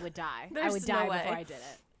 I would die. I would die before I did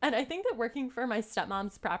it. And I think that working for my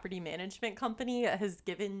stepmom's property management company has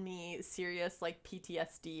given me serious like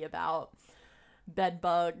PTSD about bed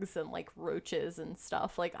bugs and like roaches and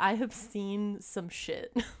stuff. Like I have seen some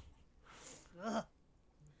shit.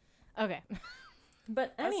 Okay.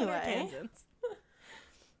 But anyway.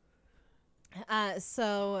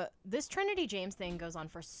 So this Trinity James thing goes on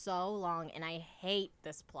for so long, and I hate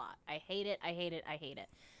this plot. I hate it.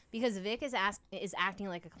 Because Vic is acting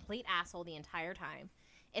like a complete asshole the entire time.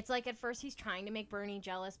 It's like at first he's trying to make Bernie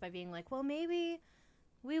jealous by being like, well, maybe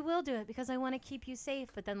we will do it because I want to keep you safe.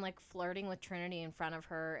 But then like flirting with Trinity in front of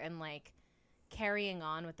her and like carrying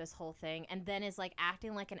on with this whole thing. And then is like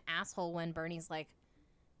acting like an asshole when Bernie's like,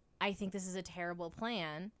 I think this is a terrible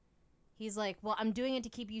plan. He's like, well, I'm doing it to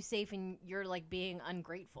keep you safe and you're like being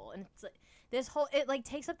ungrateful. And it's like it like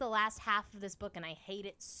takes up the last half of this book and I hate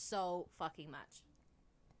it so fucking much.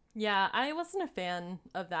 Yeah, I wasn't a fan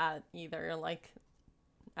of that either. Like,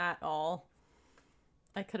 at all.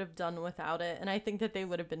 I could have done without it, and I think that they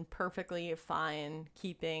would have been perfectly fine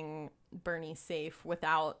keeping Bernie safe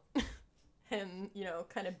without him, you know,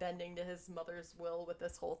 kind of bending to his mother's will with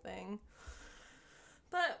this whole thing.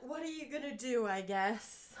 But what are you gonna do, I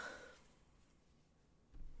guess?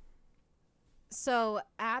 So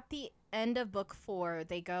at the end of book 4,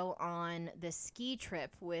 they go on this ski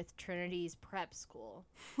trip with Trinity's prep school.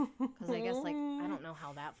 Because I guess, like, I don't know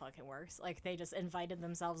how that fucking works. Like, they just invited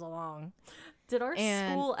themselves along. Did our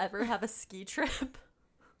school ever have a ski trip?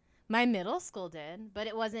 My middle school did, but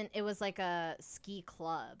it was like a ski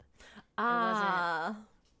club.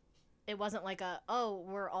 It wasn't like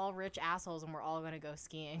we're all rich assholes and we're all going to go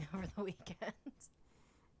skiing over the weekend.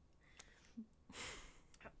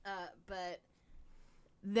 But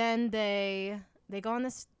then they go on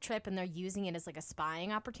this trip and they're using it as like a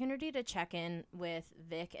spying opportunity to check in with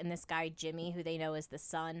Vic and this guy Jimmy, who they know is the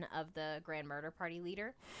son of the Grand Murder Party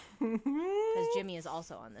leader. Because Jimmy is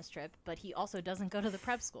also on this trip, but he also doesn't go to the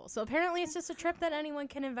prep school. So apparently it's just a trip that anyone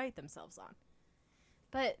can invite themselves on.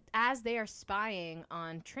 But as they are spying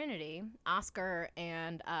on Trinity, Oscar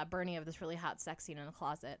and Bernie have this really hot sex scene in a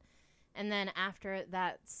closet. And then after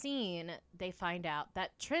that scene, they find out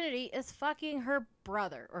that Trinity is fucking her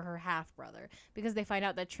brother or her half-brother, because they find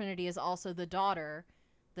out that Trinity is also the daughter,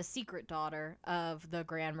 the secret daughter of the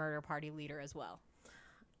Grand Murder Party leader as well.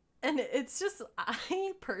 And it's just,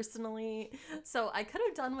 I personally, so I could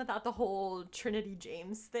have done without the whole Trinity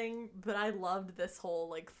James thing, but I loved this whole,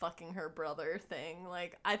 like, fucking her brother thing.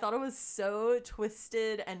 Like, I thought it was so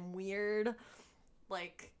twisted and weird.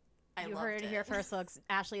 Like, You loved heard it it. here first, folks.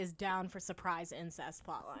 Ashley is down for surprise incest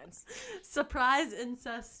plotlines. Surprise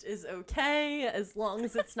incest is okay as long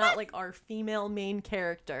as it's not like our female main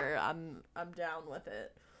character. I'm down with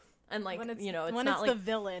it. And like, When it's, you know, it's when not it's like the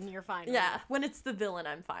villain, you're fine with yeah, it. when it's the villain,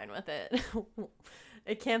 I'm fine with it.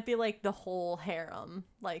 It can't be like the whole harem,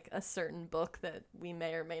 like a certain book that we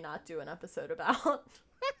may or may not do an episode about.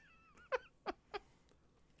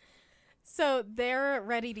 So they're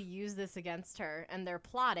ready to use this against her, and they're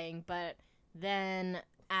plotting, but then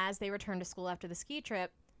as they return to school after the ski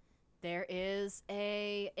trip, there is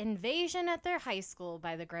a invasion at their high school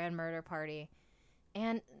by the Grand Murder Party.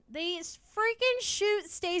 And they freaking shoot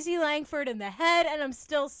Stacey Langford in the head, and I'm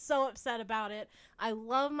still so upset about it. I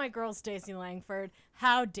love my girl Stacey Langford.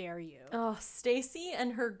 How dare you? Oh, Stacey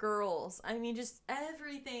and her girls. I mean, just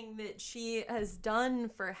everything that she has done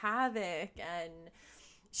for Havoc, and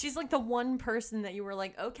she's like the one person that you were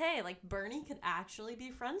like, okay, like Bernie could actually be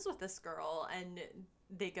friends with this girl. And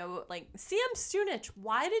they go like, CM Stunich,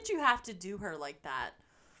 why did you have to do her like that?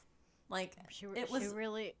 Like, it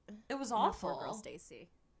was awful. Poor girl Stacey.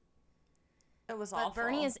 It was But awful.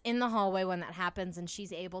 Bernie is in the hallway when that happens, and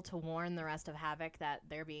she's able to warn the rest of Havoc that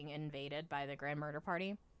they're being invaded by the Grand Murder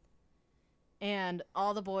Party. And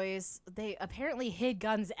all the boys, they apparently hid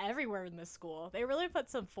guns everywhere in this school. They really put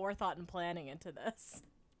some forethought and planning into this.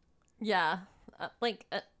 Yeah.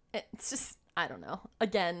 It's just, I don't know.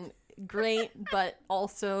 Again, great, but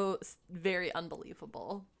also very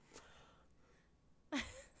unbelievable.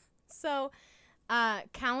 So,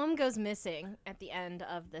 Callum goes missing at the end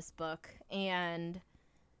of this book, and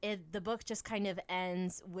the book just kind of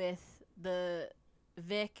ends with the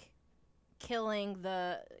Vic killing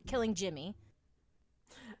Jimmy.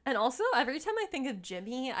 And also, every time I think of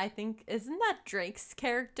Jimmy, I think, isn't that Drake's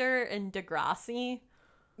character in Degrassi?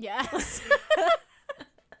 Yes.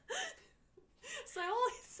 So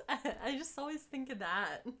I just always think of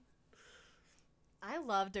that. I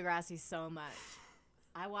love Degrassi so much.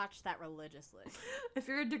 I watched that religiously. If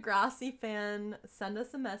you're a Degrassi fan, send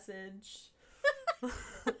us a message.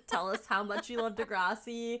 Tell us how much you love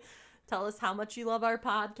Degrassi. Tell us how much you love our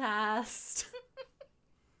podcast.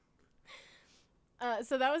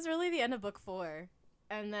 So that was really the end of book 4.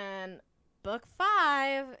 And then book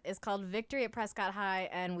 5 is called Victory at Prescott High,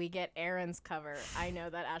 and we get Aaron's cover. I know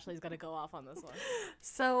that Ashley's going to go off on this one.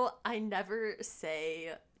 So I never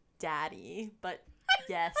say daddy, but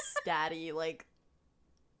yes, daddy. Like,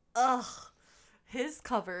 ugh. His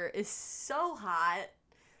cover is so hot.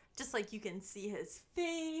 Just like you can see his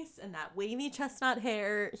face and that wavy chestnut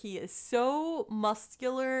hair. He is so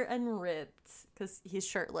muscular and ripped because he's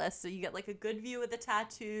shirtless. So you get like a good view of the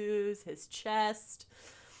tattoos, his chest.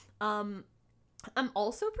 I'm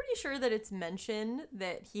also pretty sure that it's mentioned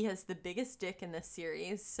that he has the biggest dick in this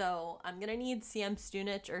series. So I'm going to need CM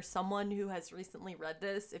Stunich or someone who has recently read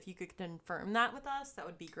this. If you could confirm that with us, that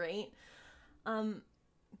would be great.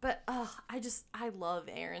 But I love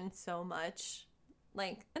Aaron so much.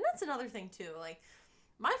 Like, and that's another thing too. Like,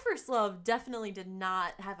 my first love definitely did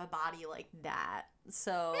not have a body like that.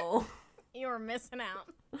 So You were missing out.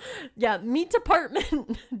 yeah, Meat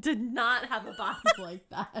Department did not have a body like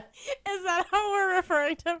that. Is that how we're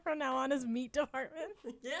referring to him from now on, as Meat Department?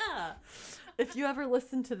 Yeah. If you ever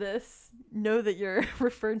listen to this, know that you're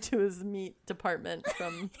referred to as Meat Department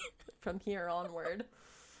from here onward.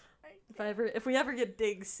 If we ever get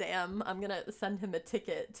Big Sam, I'm gonna send him a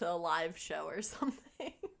ticket to a live show or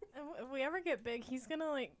something. If we ever get big, he's gonna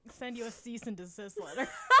like send you a cease and desist letter.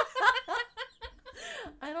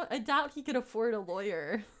 I doubt he could afford a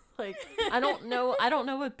lawyer. Like, I don't know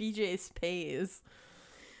what BJ's pays.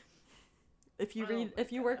 If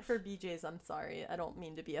you work for BJ's, I'm sorry. I don't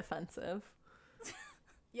mean to be offensive.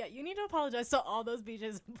 Yeah, you need to apologize to all those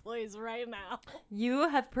BJ's employees right now. You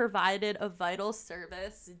have provided a vital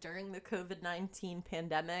service during the COVID-19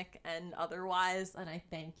 pandemic and otherwise, and I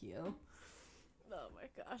thank you. Oh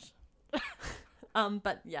my gosh.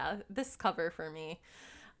 But yeah, this cover for me.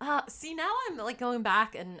 See, now I'm like going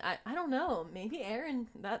back and I don't know, maybe Aaron,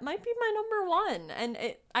 that might be my number one.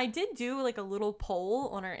 And I did do like a little poll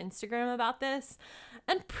on our Instagram about this,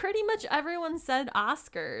 and pretty much everyone said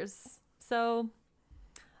Oscars. So,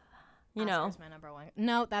 you know. Oscar's my number one.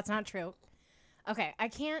 No, that's not true. Okay, I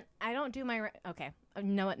don't do my, okay.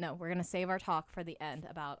 No, we're going to save our talk for the end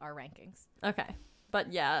about our rankings. Okay.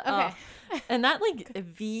 But yeah. Okay. And that like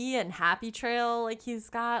V and Happy Trail, like he's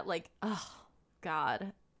got like, oh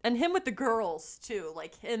God. And him with the girls too,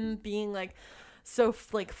 like him being like so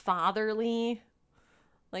like fatherly.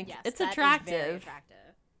 Like, yes, it's that attractive. Is very attractive.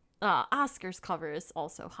 Oscar's cover is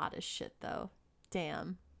also hot as shit though.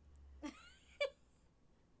 Damn.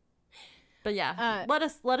 But yeah,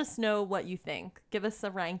 let us know what you think. Give us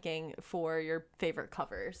a ranking for your favorite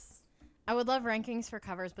covers. I would love rankings for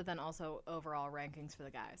covers, but then also overall rankings for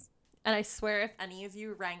the guys. And I swear, if any of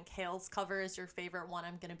you rank Hale's cover as your favorite one,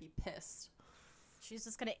 I'm gonna be pissed. She's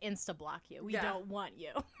just gonna insta-block you. We don't want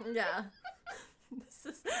you. Yeah.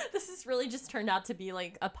 This is really just turned out to be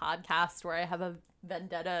like a podcast where I have a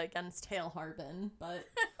vendetta against Hale Harbin, but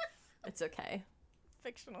it's okay.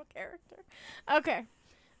 Fictional character. Okay.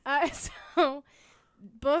 So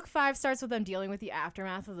book 5 starts with them dealing with the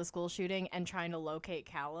aftermath of the school shooting and trying to locate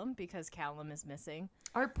Callum because Callum is missing.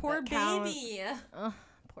 Our poor baby.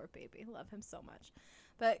 Poor baby. Love him so much.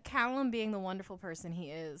 But Callum, being the wonderful person he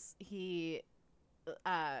is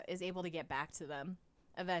able to get back to them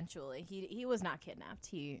eventually. He was not kidnapped.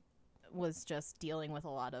 He was just dealing with a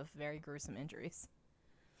lot of very gruesome injuries.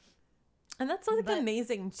 And that's like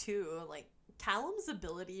amazing too. Like Callum's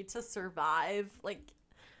ability to survive, like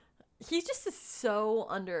he just is so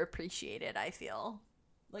underappreciated, I feel.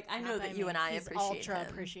 Like I know that you and I appreciate him,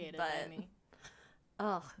 appreciated but by me.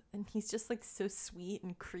 And he's just like so sweet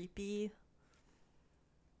and creepy.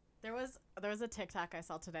 There was a TikTok I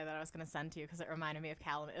saw today that I was going to send to you because it reminded me of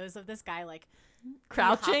Callum. It was of this guy like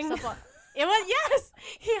crouching. Yes.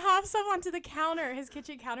 He hops up onto the counter, his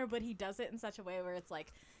kitchen counter, but he does it in such a way where it's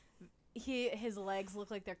like his legs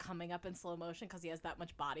look like they're coming up in slow motion because he has that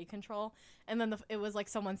much body control. And then it was like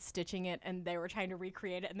someone stitching it and they were trying to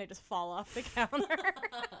recreate it and they just fall off the counter.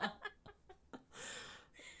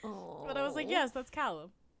 But I was like, yes, that's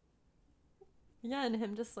Callum. Yeah, and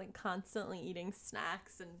him just like constantly eating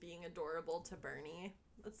snacks and being adorable to Bernie.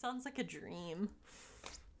 That sounds like a dream.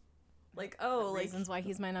 Like, reasons why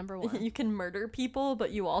he's my number one. You can murder people,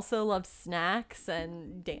 but you also love snacks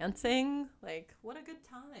and dancing. Like, what a good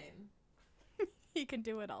time. He can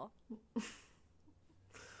do it all.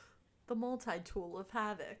 The multi-tool of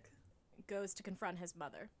havoc. Goes to confront his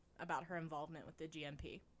mother about her involvement with the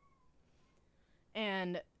GMP.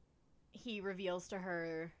 And he reveals to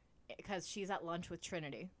her, because she's at lunch with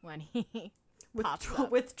Trinity when he pops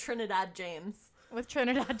up. With Trinidad James. With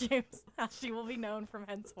Trinidad James, as she will be known from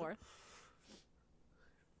henceforth.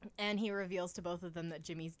 And he reveals to both of them that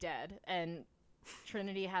Jimmy's dead. And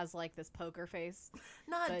Trinity has like this poker face.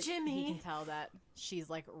 Not Jimmy. He can tell that she's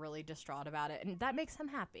like really distraught about it. And that makes him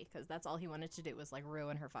happy because that's all he wanted to do was like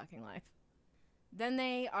ruin her fucking life. Then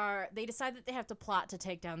they decide that they have to plot to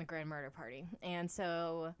take down the Grand Murder Party. And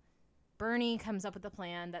so Bernie comes up with a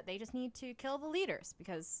plan that they just need to kill the leaders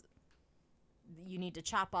because you need to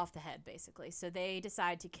chop off the head, basically. So they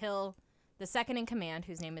decide to kill the second in command,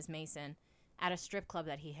 whose name is Mason, at a strip club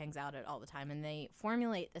that he hangs out at all the time. And they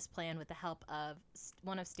formulate this plan with the help of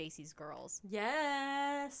one of Stacy's girls.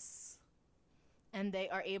 Yes. And they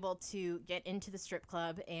are able to get into the strip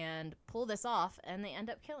club and pull this off, and they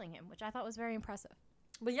end up killing him, which I thought was very impressive.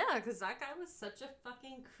 But yeah, because that guy was such a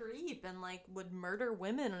fucking creep and, like, would murder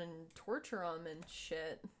women and torture them and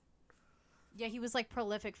shit. Yeah, he was, like,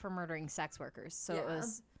 prolific for murdering sex workers, so it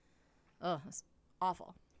was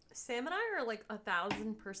awful. Sam and I are, like,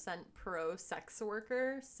 1,000% pro sex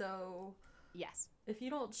worker, so... Yes. If you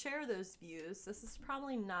don't share those views, this is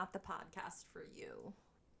probably not the podcast for you.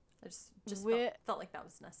 I just felt like that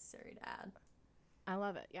was necessary to add. I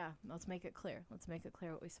love it. Yeah, let's make it clear. Let's make it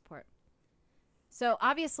clear what we support. So,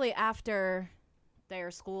 obviously, after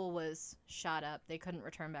their school was shot up, they couldn't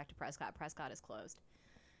return back to Prescott. Prescott is closed.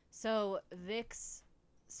 So, Vic's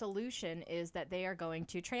solution is that they are going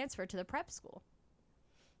to transfer to the prep school.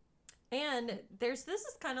 And this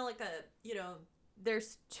is kind of like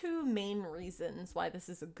there's two main reasons why this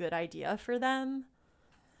is a good idea for them.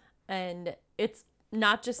 And it's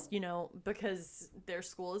not just, because their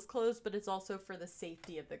school is closed, but it's also for the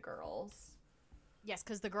safety of the girls. Yes,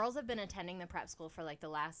 because the girls have been attending the prep school for, like, the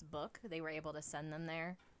last book. They were able to send them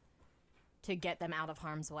there to get them out of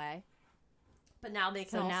harm's way. But now they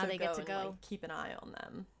can get to go keep an eye on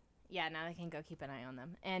them. Yeah, now they can go keep an eye on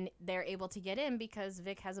them. And they're able to get in because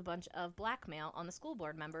Vic has a bunch of blackmail on the school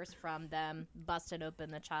board members from them busting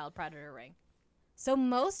open the child predator ring. So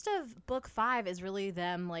most of book 5 is really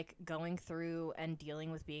them, like, going through and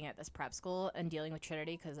dealing with being at this prep school and dealing with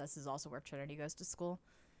Trinity, because this is also where Trinity goes to school.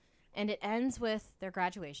 And it ends with their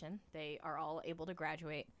graduation. They are all able to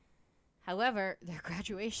graduate. However, their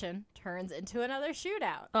graduation turns into another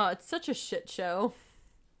shootout. Oh, it's such a shit show.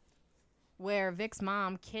 Where Vic's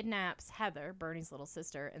mom kidnaps Heather, Bernie's little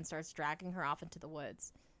sister, and starts dragging her off into the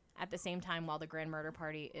woods. At the same time, while the Grand Murder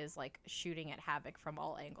Party is, like, shooting at Havoc from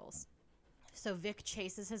all angles. So Vic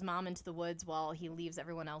chases his mom into the woods while he leaves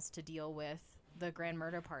everyone else to deal with the Grand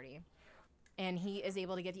Murder Party. And he is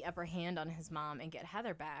able to get the upper hand on his mom and get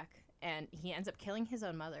Heather back. And he ends up killing his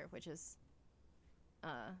own mother, which is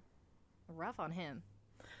rough on him.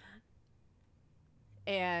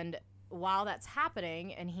 And while that's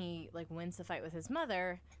happening and he like wins the fight with his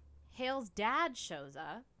mother, Hale's dad shows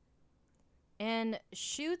up and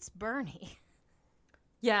shoots Bernie.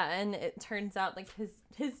 Yeah, and it turns out like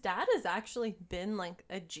his dad has actually been like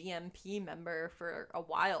a GMP member for a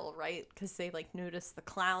while, right? Because they like noticed the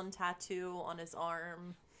clown tattoo on his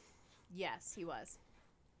arm. Yes, he was.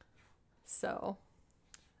 So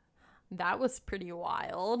that was pretty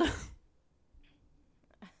wild.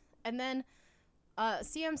 And then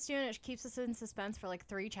CM Stunich keeps us in suspense for like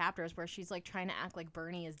 3 chapters where she's like trying to act like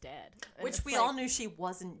Bernie is dead. And Which we all knew she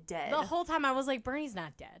wasn't dead. The whole time I was like, Bernie's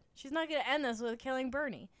not dead. She's not going to end this with killing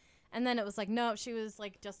Bernie. And then it was like, no, she was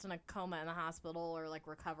like just in a coma in the hospital or like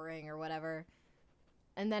recovering or whatever.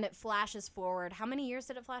 And then it flashes forward. How many years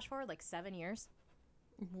did it flash forward? Like 7 years?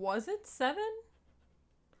 Was it 7?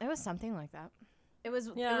 It was something like that. It was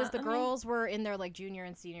the girls were in their like junior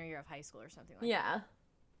and senior year of high school or something like that. Yeah.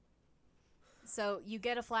 So you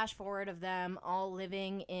get a flash forward of them all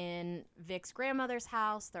living in Vic's grandmother's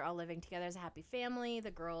house. They're all living together as a happy family.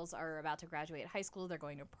 The girls are about to graduate high school. They're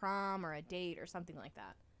going to prom or a date or something like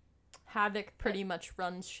that. Havoc pretty much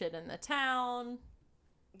runs shit in the town.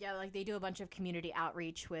 Yeah, like they do a bunch of community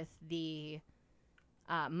outreach with the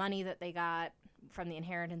money that they got from the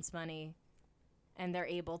inheritance money. And they're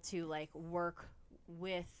able to like work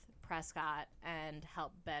with Prescott and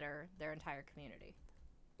help better their entire community.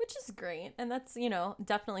 Which is great. And that's, you know,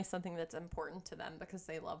 definitely something that's important to them because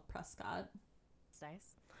they love Prescott. It's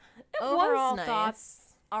nice. It Overall was nice.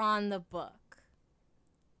 thoughts on the book.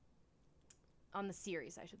 On the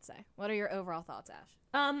series, I should say. What are your overall thoughts, Ash?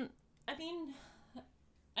 I mean,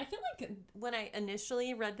 I feel like when I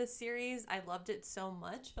initially read this series, I loved it so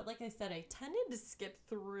much. But like I said, I tended to skip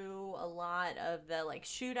through a lot of the like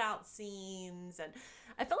shootout scenes. And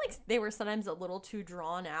I felt like they were sometimes a little too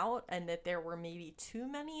drawn out and that there were maybe too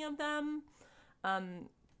many of them. And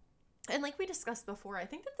like we discussed before, I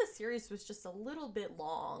think that the series was just a little bit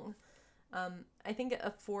long. I think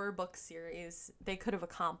a 4-book series, they could have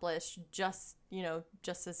accomplished just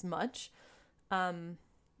as much.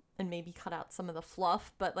 And maybe cut out some of the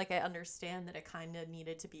fluff, but like I understand that it kind of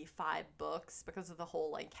needed to be 5 books because of the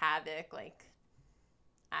whole like Havoc like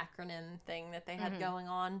acronym thing that they had going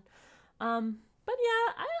on. But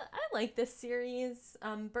yeah, I like this series.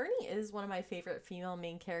 Bernie is one of my favorite female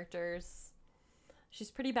main characters.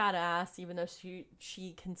 She's pretty badass, even though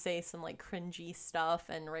she can say some like cringy stuff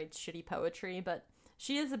and writes shitty poetry, but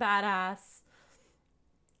she is a badass.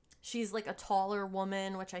 She's like a taller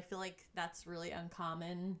woman, which I feel like that's really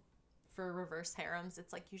uncommon for reverse harems.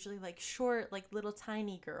 It's like usually like short, like little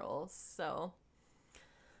tiny girls. So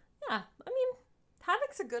yeah, I mean,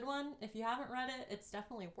 Havoc's a good one. If you haven't read it, it's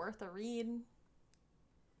definitely worth a read.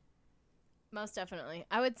 Most definitely.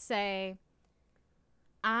 I would say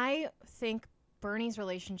I think Bernie's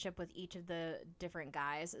relationship with each of the different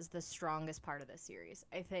guys is the strongest part of this series.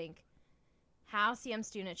 I think how CM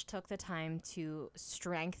Stunich took the time to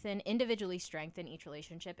individually strengthen each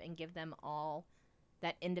relationship and give them all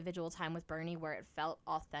that individual time with Bernie where it felt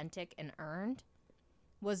authentic and earned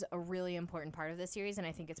was a really important part of this series, and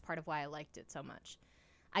I think it's part of why I liked it so much.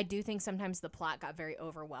 I do think sometimes the plot got very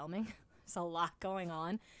overwhelming. There's a lot going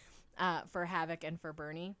on for Havoc and for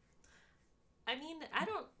Bernie. I mean,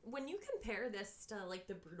 when you compare this to like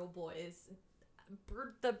the Brutal Boys,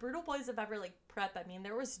 the Brutal Boys of Everlake Prep, I mean,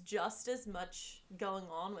 there was just as much going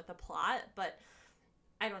on with the plot, but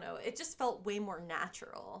I don't know, it just felt way more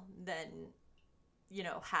natural than, you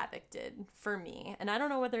know, Havoc did for me. And I don't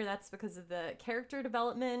know whether that's because of the character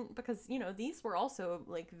development, because, you know, these were also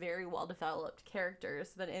like very well developed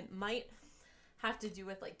characters, but it might have to do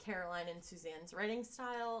with like Caroline and Suzanne's writing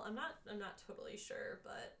style. I'm not totally sure,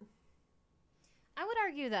 but I would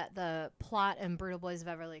argue that the plot in Brutal Boys of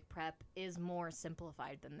Everlake Prep is more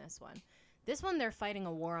simplified than this one. This one, they're fighting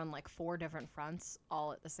a war on like 4 different fronts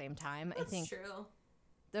all at the same time. That's I think true.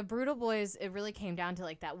 The Brutal Boys, it really came down to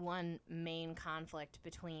like that one main conflict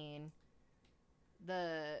between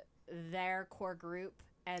their core group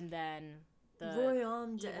and then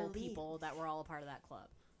the evil people that were all a part of that club.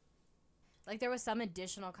 Like there was some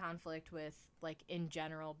additional conflict with like in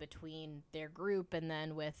general between their group and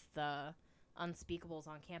then with the unspeakables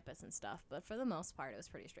on campus and stuff, but for the most part it was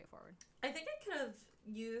pretty straightforward. I think I could have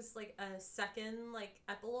used like a second like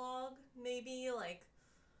epilogue, maybe, like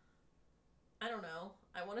I don't know.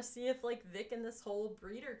 I want to see if like Vic and this whole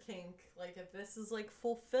breeder kink, like if this is like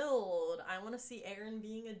fulfilled. I want to see Aaron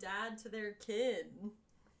being a dad to their kid.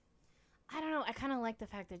 I don't know. I kind of like the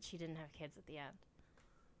fact that she didn't have kids at the end,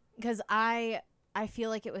 because I feel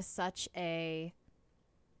like it was such a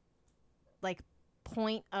like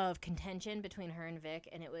point of contention between her and Vic,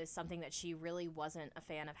 and it was something that she really wasn't a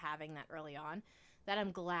fan of having that early on, that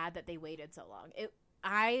I'm glad that they waited so long.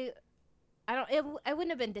 I wouldn't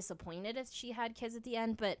have been disappointed if she had kids at the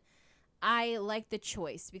end, but I like the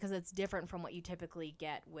choice because it's different from what you typically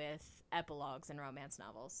get with epilogues in romance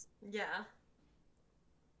novels. Yeah.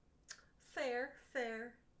 Fair.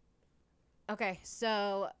 Okay,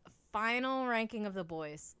 so final ranking of the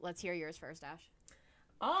boys. Let's hear yours first, Ash.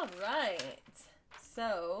 All right.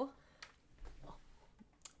 So,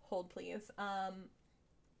 hold please.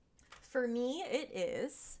 For me, it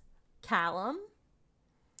is Callum,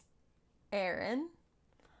 Aaron,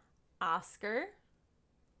 Oscar,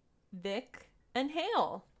 Vic, and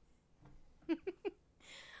Hale.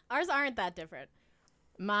 Ours aren't that different.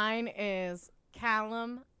 Mine is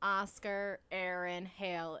Callum, Oscar, Aaron,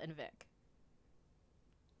 Hale, and Vic.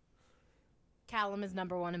 Callum is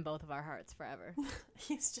number one in both of our hearts forever.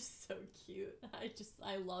 He's just so cute.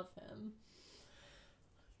 I love him.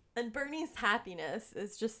 And Bernie's happiness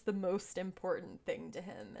is just the most important thing to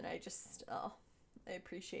him. And I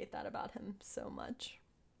appreciate that about him so much.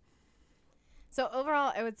 So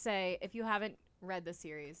overall, I would say if you haven't read the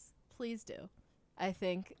series, please do. I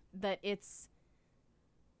think that it's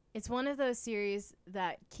one of those series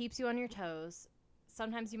that keeps you on your toes.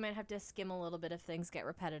 Sometimes you might have to skim a little bit if things get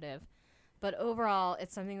repetitive. But overall,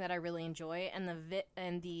 it's something that I really enjoy, and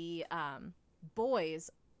the boys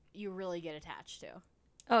you really get attached to.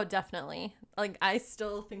 Oh, definitely. Like, I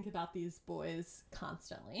still think about these boys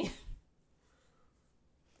constantly.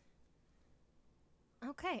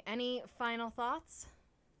 Okay, any final thoughts?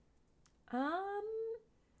 I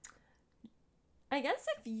guess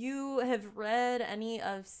if you have read any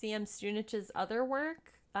of C.M. Stunich's other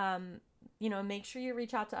work, make sure you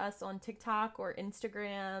reach out to us on TikTok or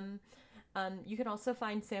Instagram. You can also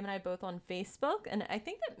find Sam and I both on Facebook, and I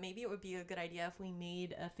think that maybe it would be a good idea if we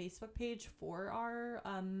made a Facebook page for our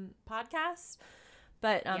podcast.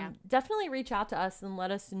 But definitely reach out to us and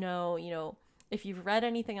let us know, if you've read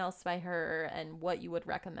anything else by her and what you would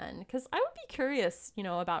recommend. Because I would be curious,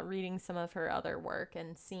 about reading some of her other work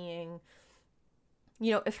and seeing,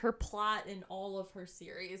 if her plot in all of her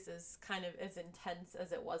series is kind of as intense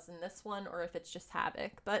as it was in this one, or if it's just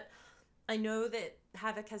Havoc. But I know that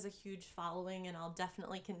Havoc has a huge following, and I'll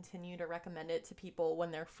definitely continue to recommend it to people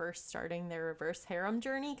when they're first starting their reverse harem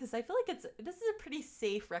journey, because I feel like this is a pretty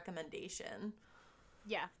safe recommendation.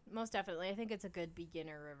 Yeah, most definitely. I think it's a good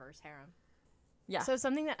beginner reverse harem. Yeah. So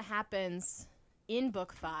something that happens in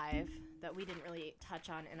book 5 that we didn't really touch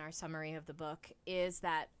on in our summary of the book is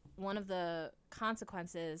that one of the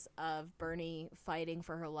consequences of Bernie fighting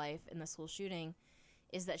for her life in the school shooting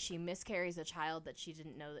is that she miscarries a child that she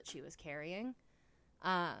didn't know that she was carrying,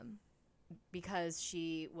 because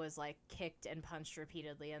she was kicked and punched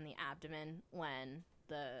repeatedly in the abdomen when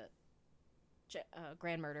the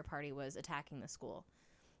grand murder party was attacking the school.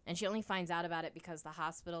 And she only finds out about it because the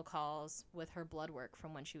hospital calls with her blood work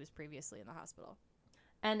from when she was previously in the hospital.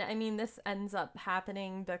 And I mean, this ends up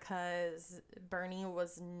happening because Bernie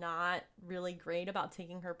was not really great about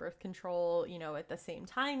taking her birth control, at the same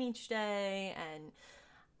time each day, and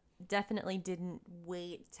definitely didn't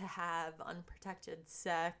wait to have unprotected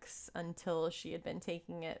sex until she had been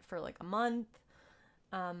taking it for a month.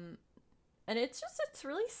 And it's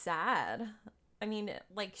really sad. I mean,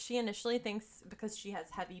 she initially thinks because she has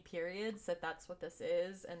heavy periods that that's what this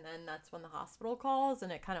is, and then that's when the hospital calls,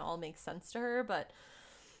 and it kind of all makes sense to her. But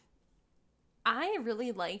I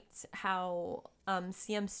really liked how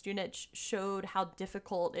C.M. Stunich showed how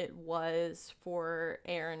difficult it was for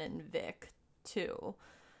Aaron and Vic, too.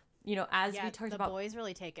 As we talked about, the boys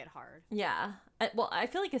really take it hard. Yeah. Well, I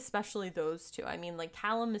feel like especially those two. I mean,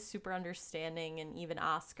 Callum is super understanding, and even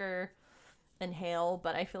Oscar and Hale,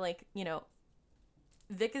 but I feel like,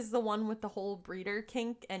 Vic is the one with the whole breeder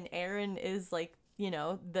kink, and Aaron is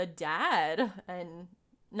the dad, and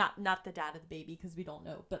not the dad of the baby, because we don't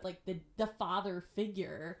know, but the father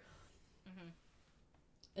figure. Mm-hmm.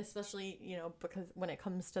 Especially, because when it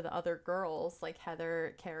comes to the other girls, like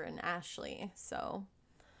Heather, Karen, Ashley. So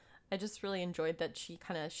I just really enjoyed that she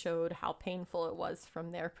kind of showed how painful it was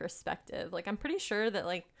from their perspective. I'm pretty sure that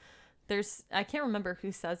I can't remember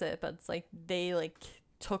who says it, but it's they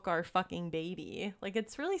took our fucking baby.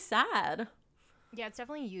 It's really sad. Yeah, it's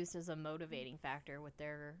definitely used as a motivating factor with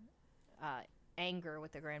their anger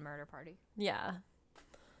with the grand murder party. Yeah.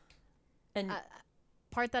 And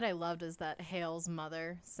part that I loved is that Hale's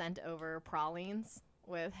mother sent over pralines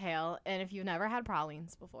with Hale. And if you've never had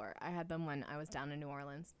pralines before, I had them when I was down in New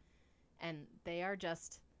Orleans. And they are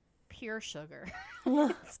just pure sugar.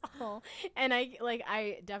 It's all, and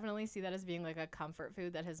I definitely see that as being like a comfort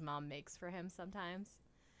food that his mom makes for him sometimes,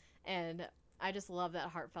 and I just love that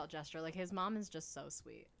heartfelt gesture. Like, his mom is just so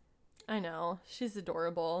sweet. I know. She's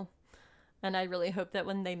adorable. And I really hope that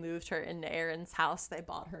when they moved her into Aaron's house, they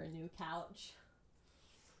bought her a new couch.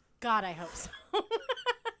 God, I hope so.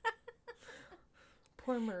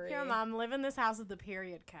 Poor Marie. Here, Mom, live in this house with the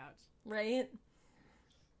period couch. Right?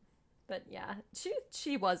 But yeah,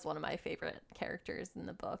 she was one of my favorite characters in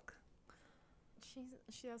the book.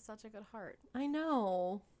 She has such a good heart. I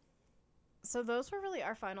know. So those were really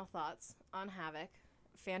our final thoughts on Havoc.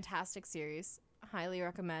 Fantastic series. Highly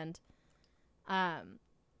recommend.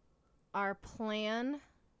 Our plan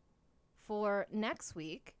for next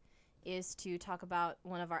week is to talk about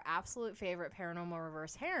one of our absolute favorite paranormal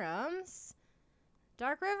reverse harems,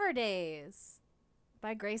 Dark River Days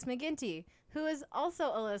by Grace McGinty, who is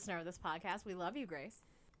also a listener of this podcast. We love you, Grace.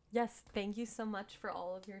 Yes, thank you so much for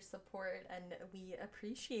all of your support, and we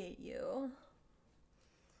appreciate you.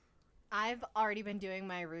 I've already been doing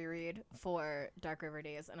my reread for Dark River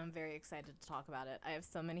Days, and I'm very excited to talk about it. I have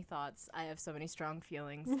so many thoughts. I have so many strong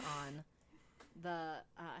feelings on the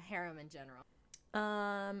harem in general.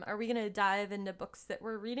 Are we going to dive into books that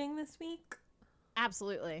we're reading this week?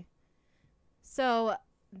 Absolutely. So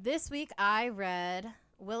this week I read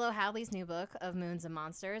Willow Hadley's new book of Moons and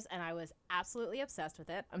Monsters, and I was absolutely obsessed with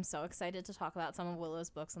it. I'm so excited to talk about some of Willow's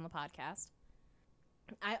books on the podcast.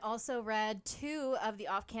 I also read 2 of the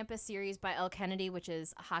Off-Campus series by Elle Kennedy, which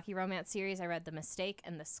is a hockey romance series. I read The Mistake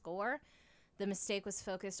and The Score. The Mistake was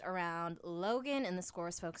focused around Logan, and The Score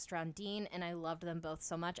was focused around Dean, and I loved them both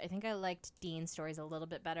so much. I think I liked Dean's stories a little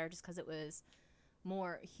bit better just because it was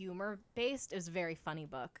more humor-based. It was a very funny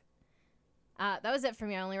book. That was it for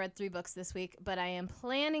me. I only read 3 books this week, but I am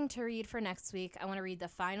planning to read for next week. I want to read the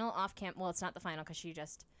final off-camp. Well, it's not the final because she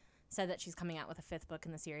just said that she's coming out with a 5th book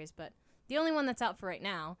in the series, but the only one that's out for right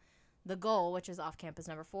now, The Goal, which is off-campus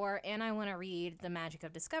number 4, and I want to read The Magic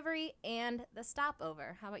of Discovery and The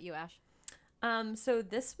Stopover. How about you, Ash? So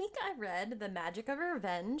this week I read The Magic of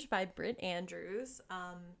Revenge by Britt Andrews.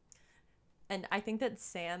 And I think that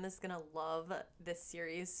Sam is going to love this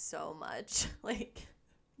series so much. Like,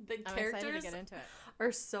 the I'm characters excited to get into it.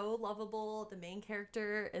 are so lovable. The main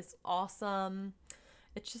character is awesome.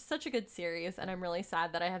 It's just such a good series, and I'm really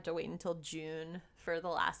sad that I have to wait until June for the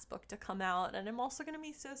last book to come out. And I'm also going to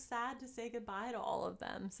be so sad to say goodbye to all of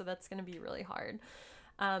them. So that's going to be really hard.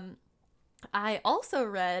 I also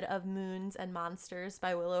read Of Moons and Monsters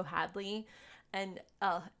by Willow Hadley, and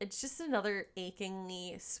it's just another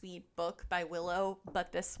achingly sweet book by Willow,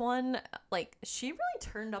 but this one, like, she really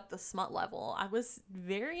turned up the smut level. I was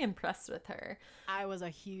very impressed with her. I was a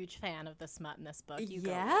huge fan of the smut in this book.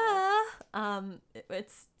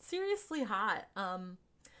 It's seriously hot. And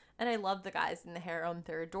I love the guys in the harem.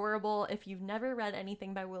 They're adorable. If you've never read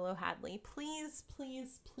anything by Willow Hadley, please,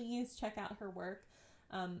 please, please check out her work.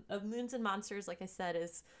 Of Moons and Monsters, like I said,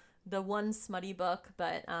 is the one smutty book,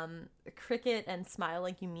 but Cricket and Smile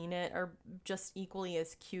Like You Mean It are just equally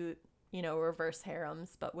as cute, reverse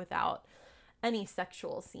harems, but without any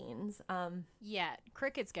sexual scenes. Yeah,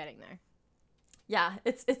 Cricket's getting there. Yeah,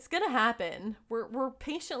 it's gonna happen. We're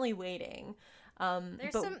patiently waiting.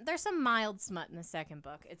 There's some mild smut in the second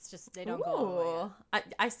book. It's just they don't go all the way.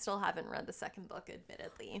 I still haven't read the second book,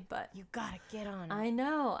 admittedly, but You gotta get on it. I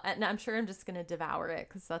know, and I'm sure I'm just gonna devour it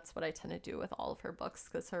because that's what I tend to do with all of her books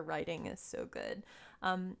because her writing is so good.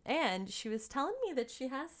 And she was telling me that she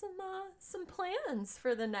has some plans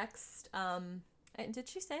for the next. Did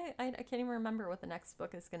she say? I can't even remember what the next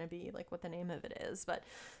book is going to be, like what the name of it is, but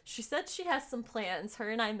she said she has some plans. Her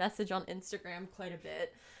and I message on Instagram quite a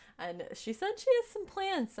bit. And she said she has some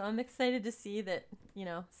plans, so I'm excited to see that,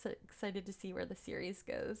 excited to see where the series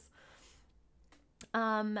goes.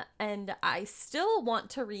 And I still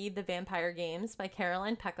want to read The Vampire Games by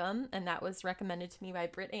Caroline Peckham, and that was recommended to me by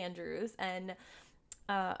Britt Andrews. And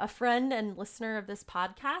a friend and listener of this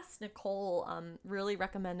podcast, Nicole, really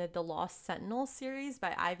recommended the Lost Sentinel series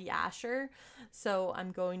by Ivy Asher. So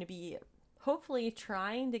I'm going to be hopefully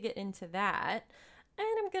trying to get into that. And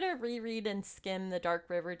I'm going to reread and skim the Dark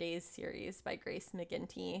River Days series by Grace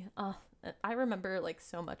McGinty. I remember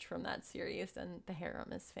so much from that series, and the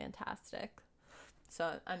harem is fantastic.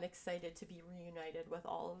 So I'm excited to be reunited with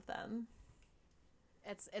all of them.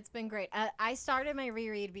 It's been great. I started my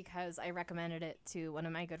reread because I recommended it to one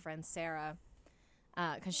of my good friends, Sarah,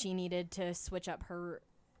 because she needed to switch up her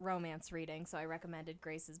romance reading. So I recommended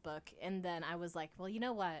Grace's book. And then I was like, well, you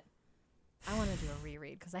know what? I want to do a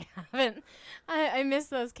reread because I haven't. I miss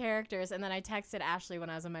those characters, and then I texted Ashley when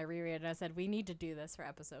I was on my reread, and I said we need to do this for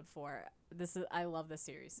episode 4. I love this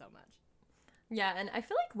series so much. Yeah, and I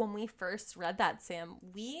feel like when we first read that, Sam,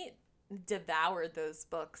 we devoured those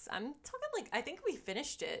books. I'm talking like I think we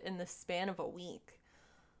finished it in the span of a week.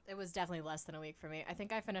 It was definitely less than a week for me. I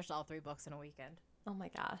think I finished all 3 books in a weekend. Oh my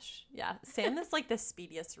gosh. Yeah, Sam is like the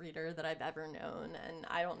speediest reader that I've ever known, and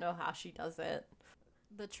I don't know how she does it.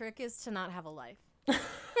 The trick is to not have a life.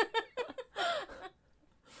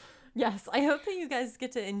 Yes, I hope that you guys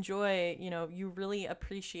get to enjoy, you really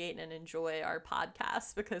appreciate and enjoy our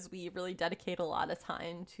podcast because we really dedicate a lot of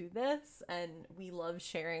time to this and we love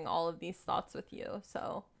sharing all of these thoughts with you.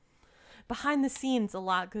 So behind the scenes, a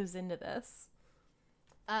lot goes into this.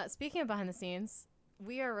 Speaking of behind the scenes,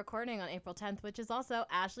 we are recording on April 10th, which is also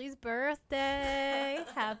Ashley's birthday.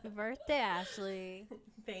 Happy birthday, Ashley.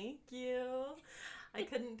 Thank you. I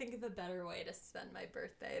couldn't think of a better way to spend my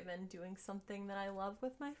birthday than doing something that I love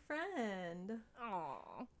with my friend.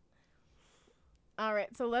 Aww. All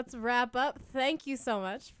right, so let's wrap up. Thank you so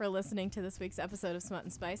much for listening to this week's episode of Smut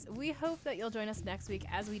and Spice. We hope that you'll join us next week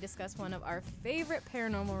as we discuss one of our favorite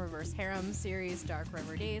paranormal reverse harem series, Dark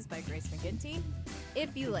River Days by Grace McGinty.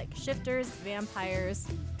 If you like shifters, vampires,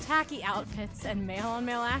 tacky outfits, and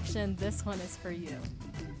male-on-male action, this one is for you.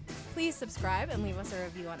 Please subscribe and leave us a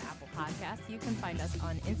review on Apple Podcasts. You can find us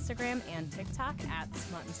on Instagram and TikTok at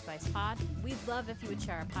Smut and Spice Pod. We'd love if you would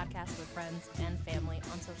share our podcast with friends and family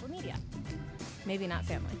on social media. Maybe not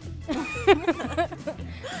family.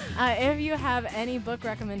 If you have any book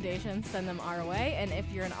recommendations, send them our way. And if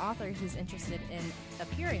you're an author who's interested in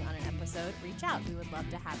appearing on an episode, reach out. We would love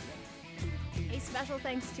to have you. A special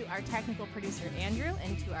thanks to our technical producer, Andrew,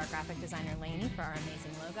 and to our graphic designer, Lainey, for our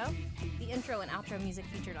amazing logo. The intro and outro music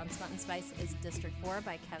featured on Smut and Spice is District 4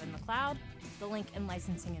 by Kevin MacLeod. The link and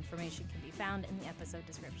licensing information can be found in the episode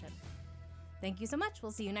description. Thank you so much.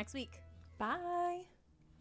 We'll see you next week. Bye.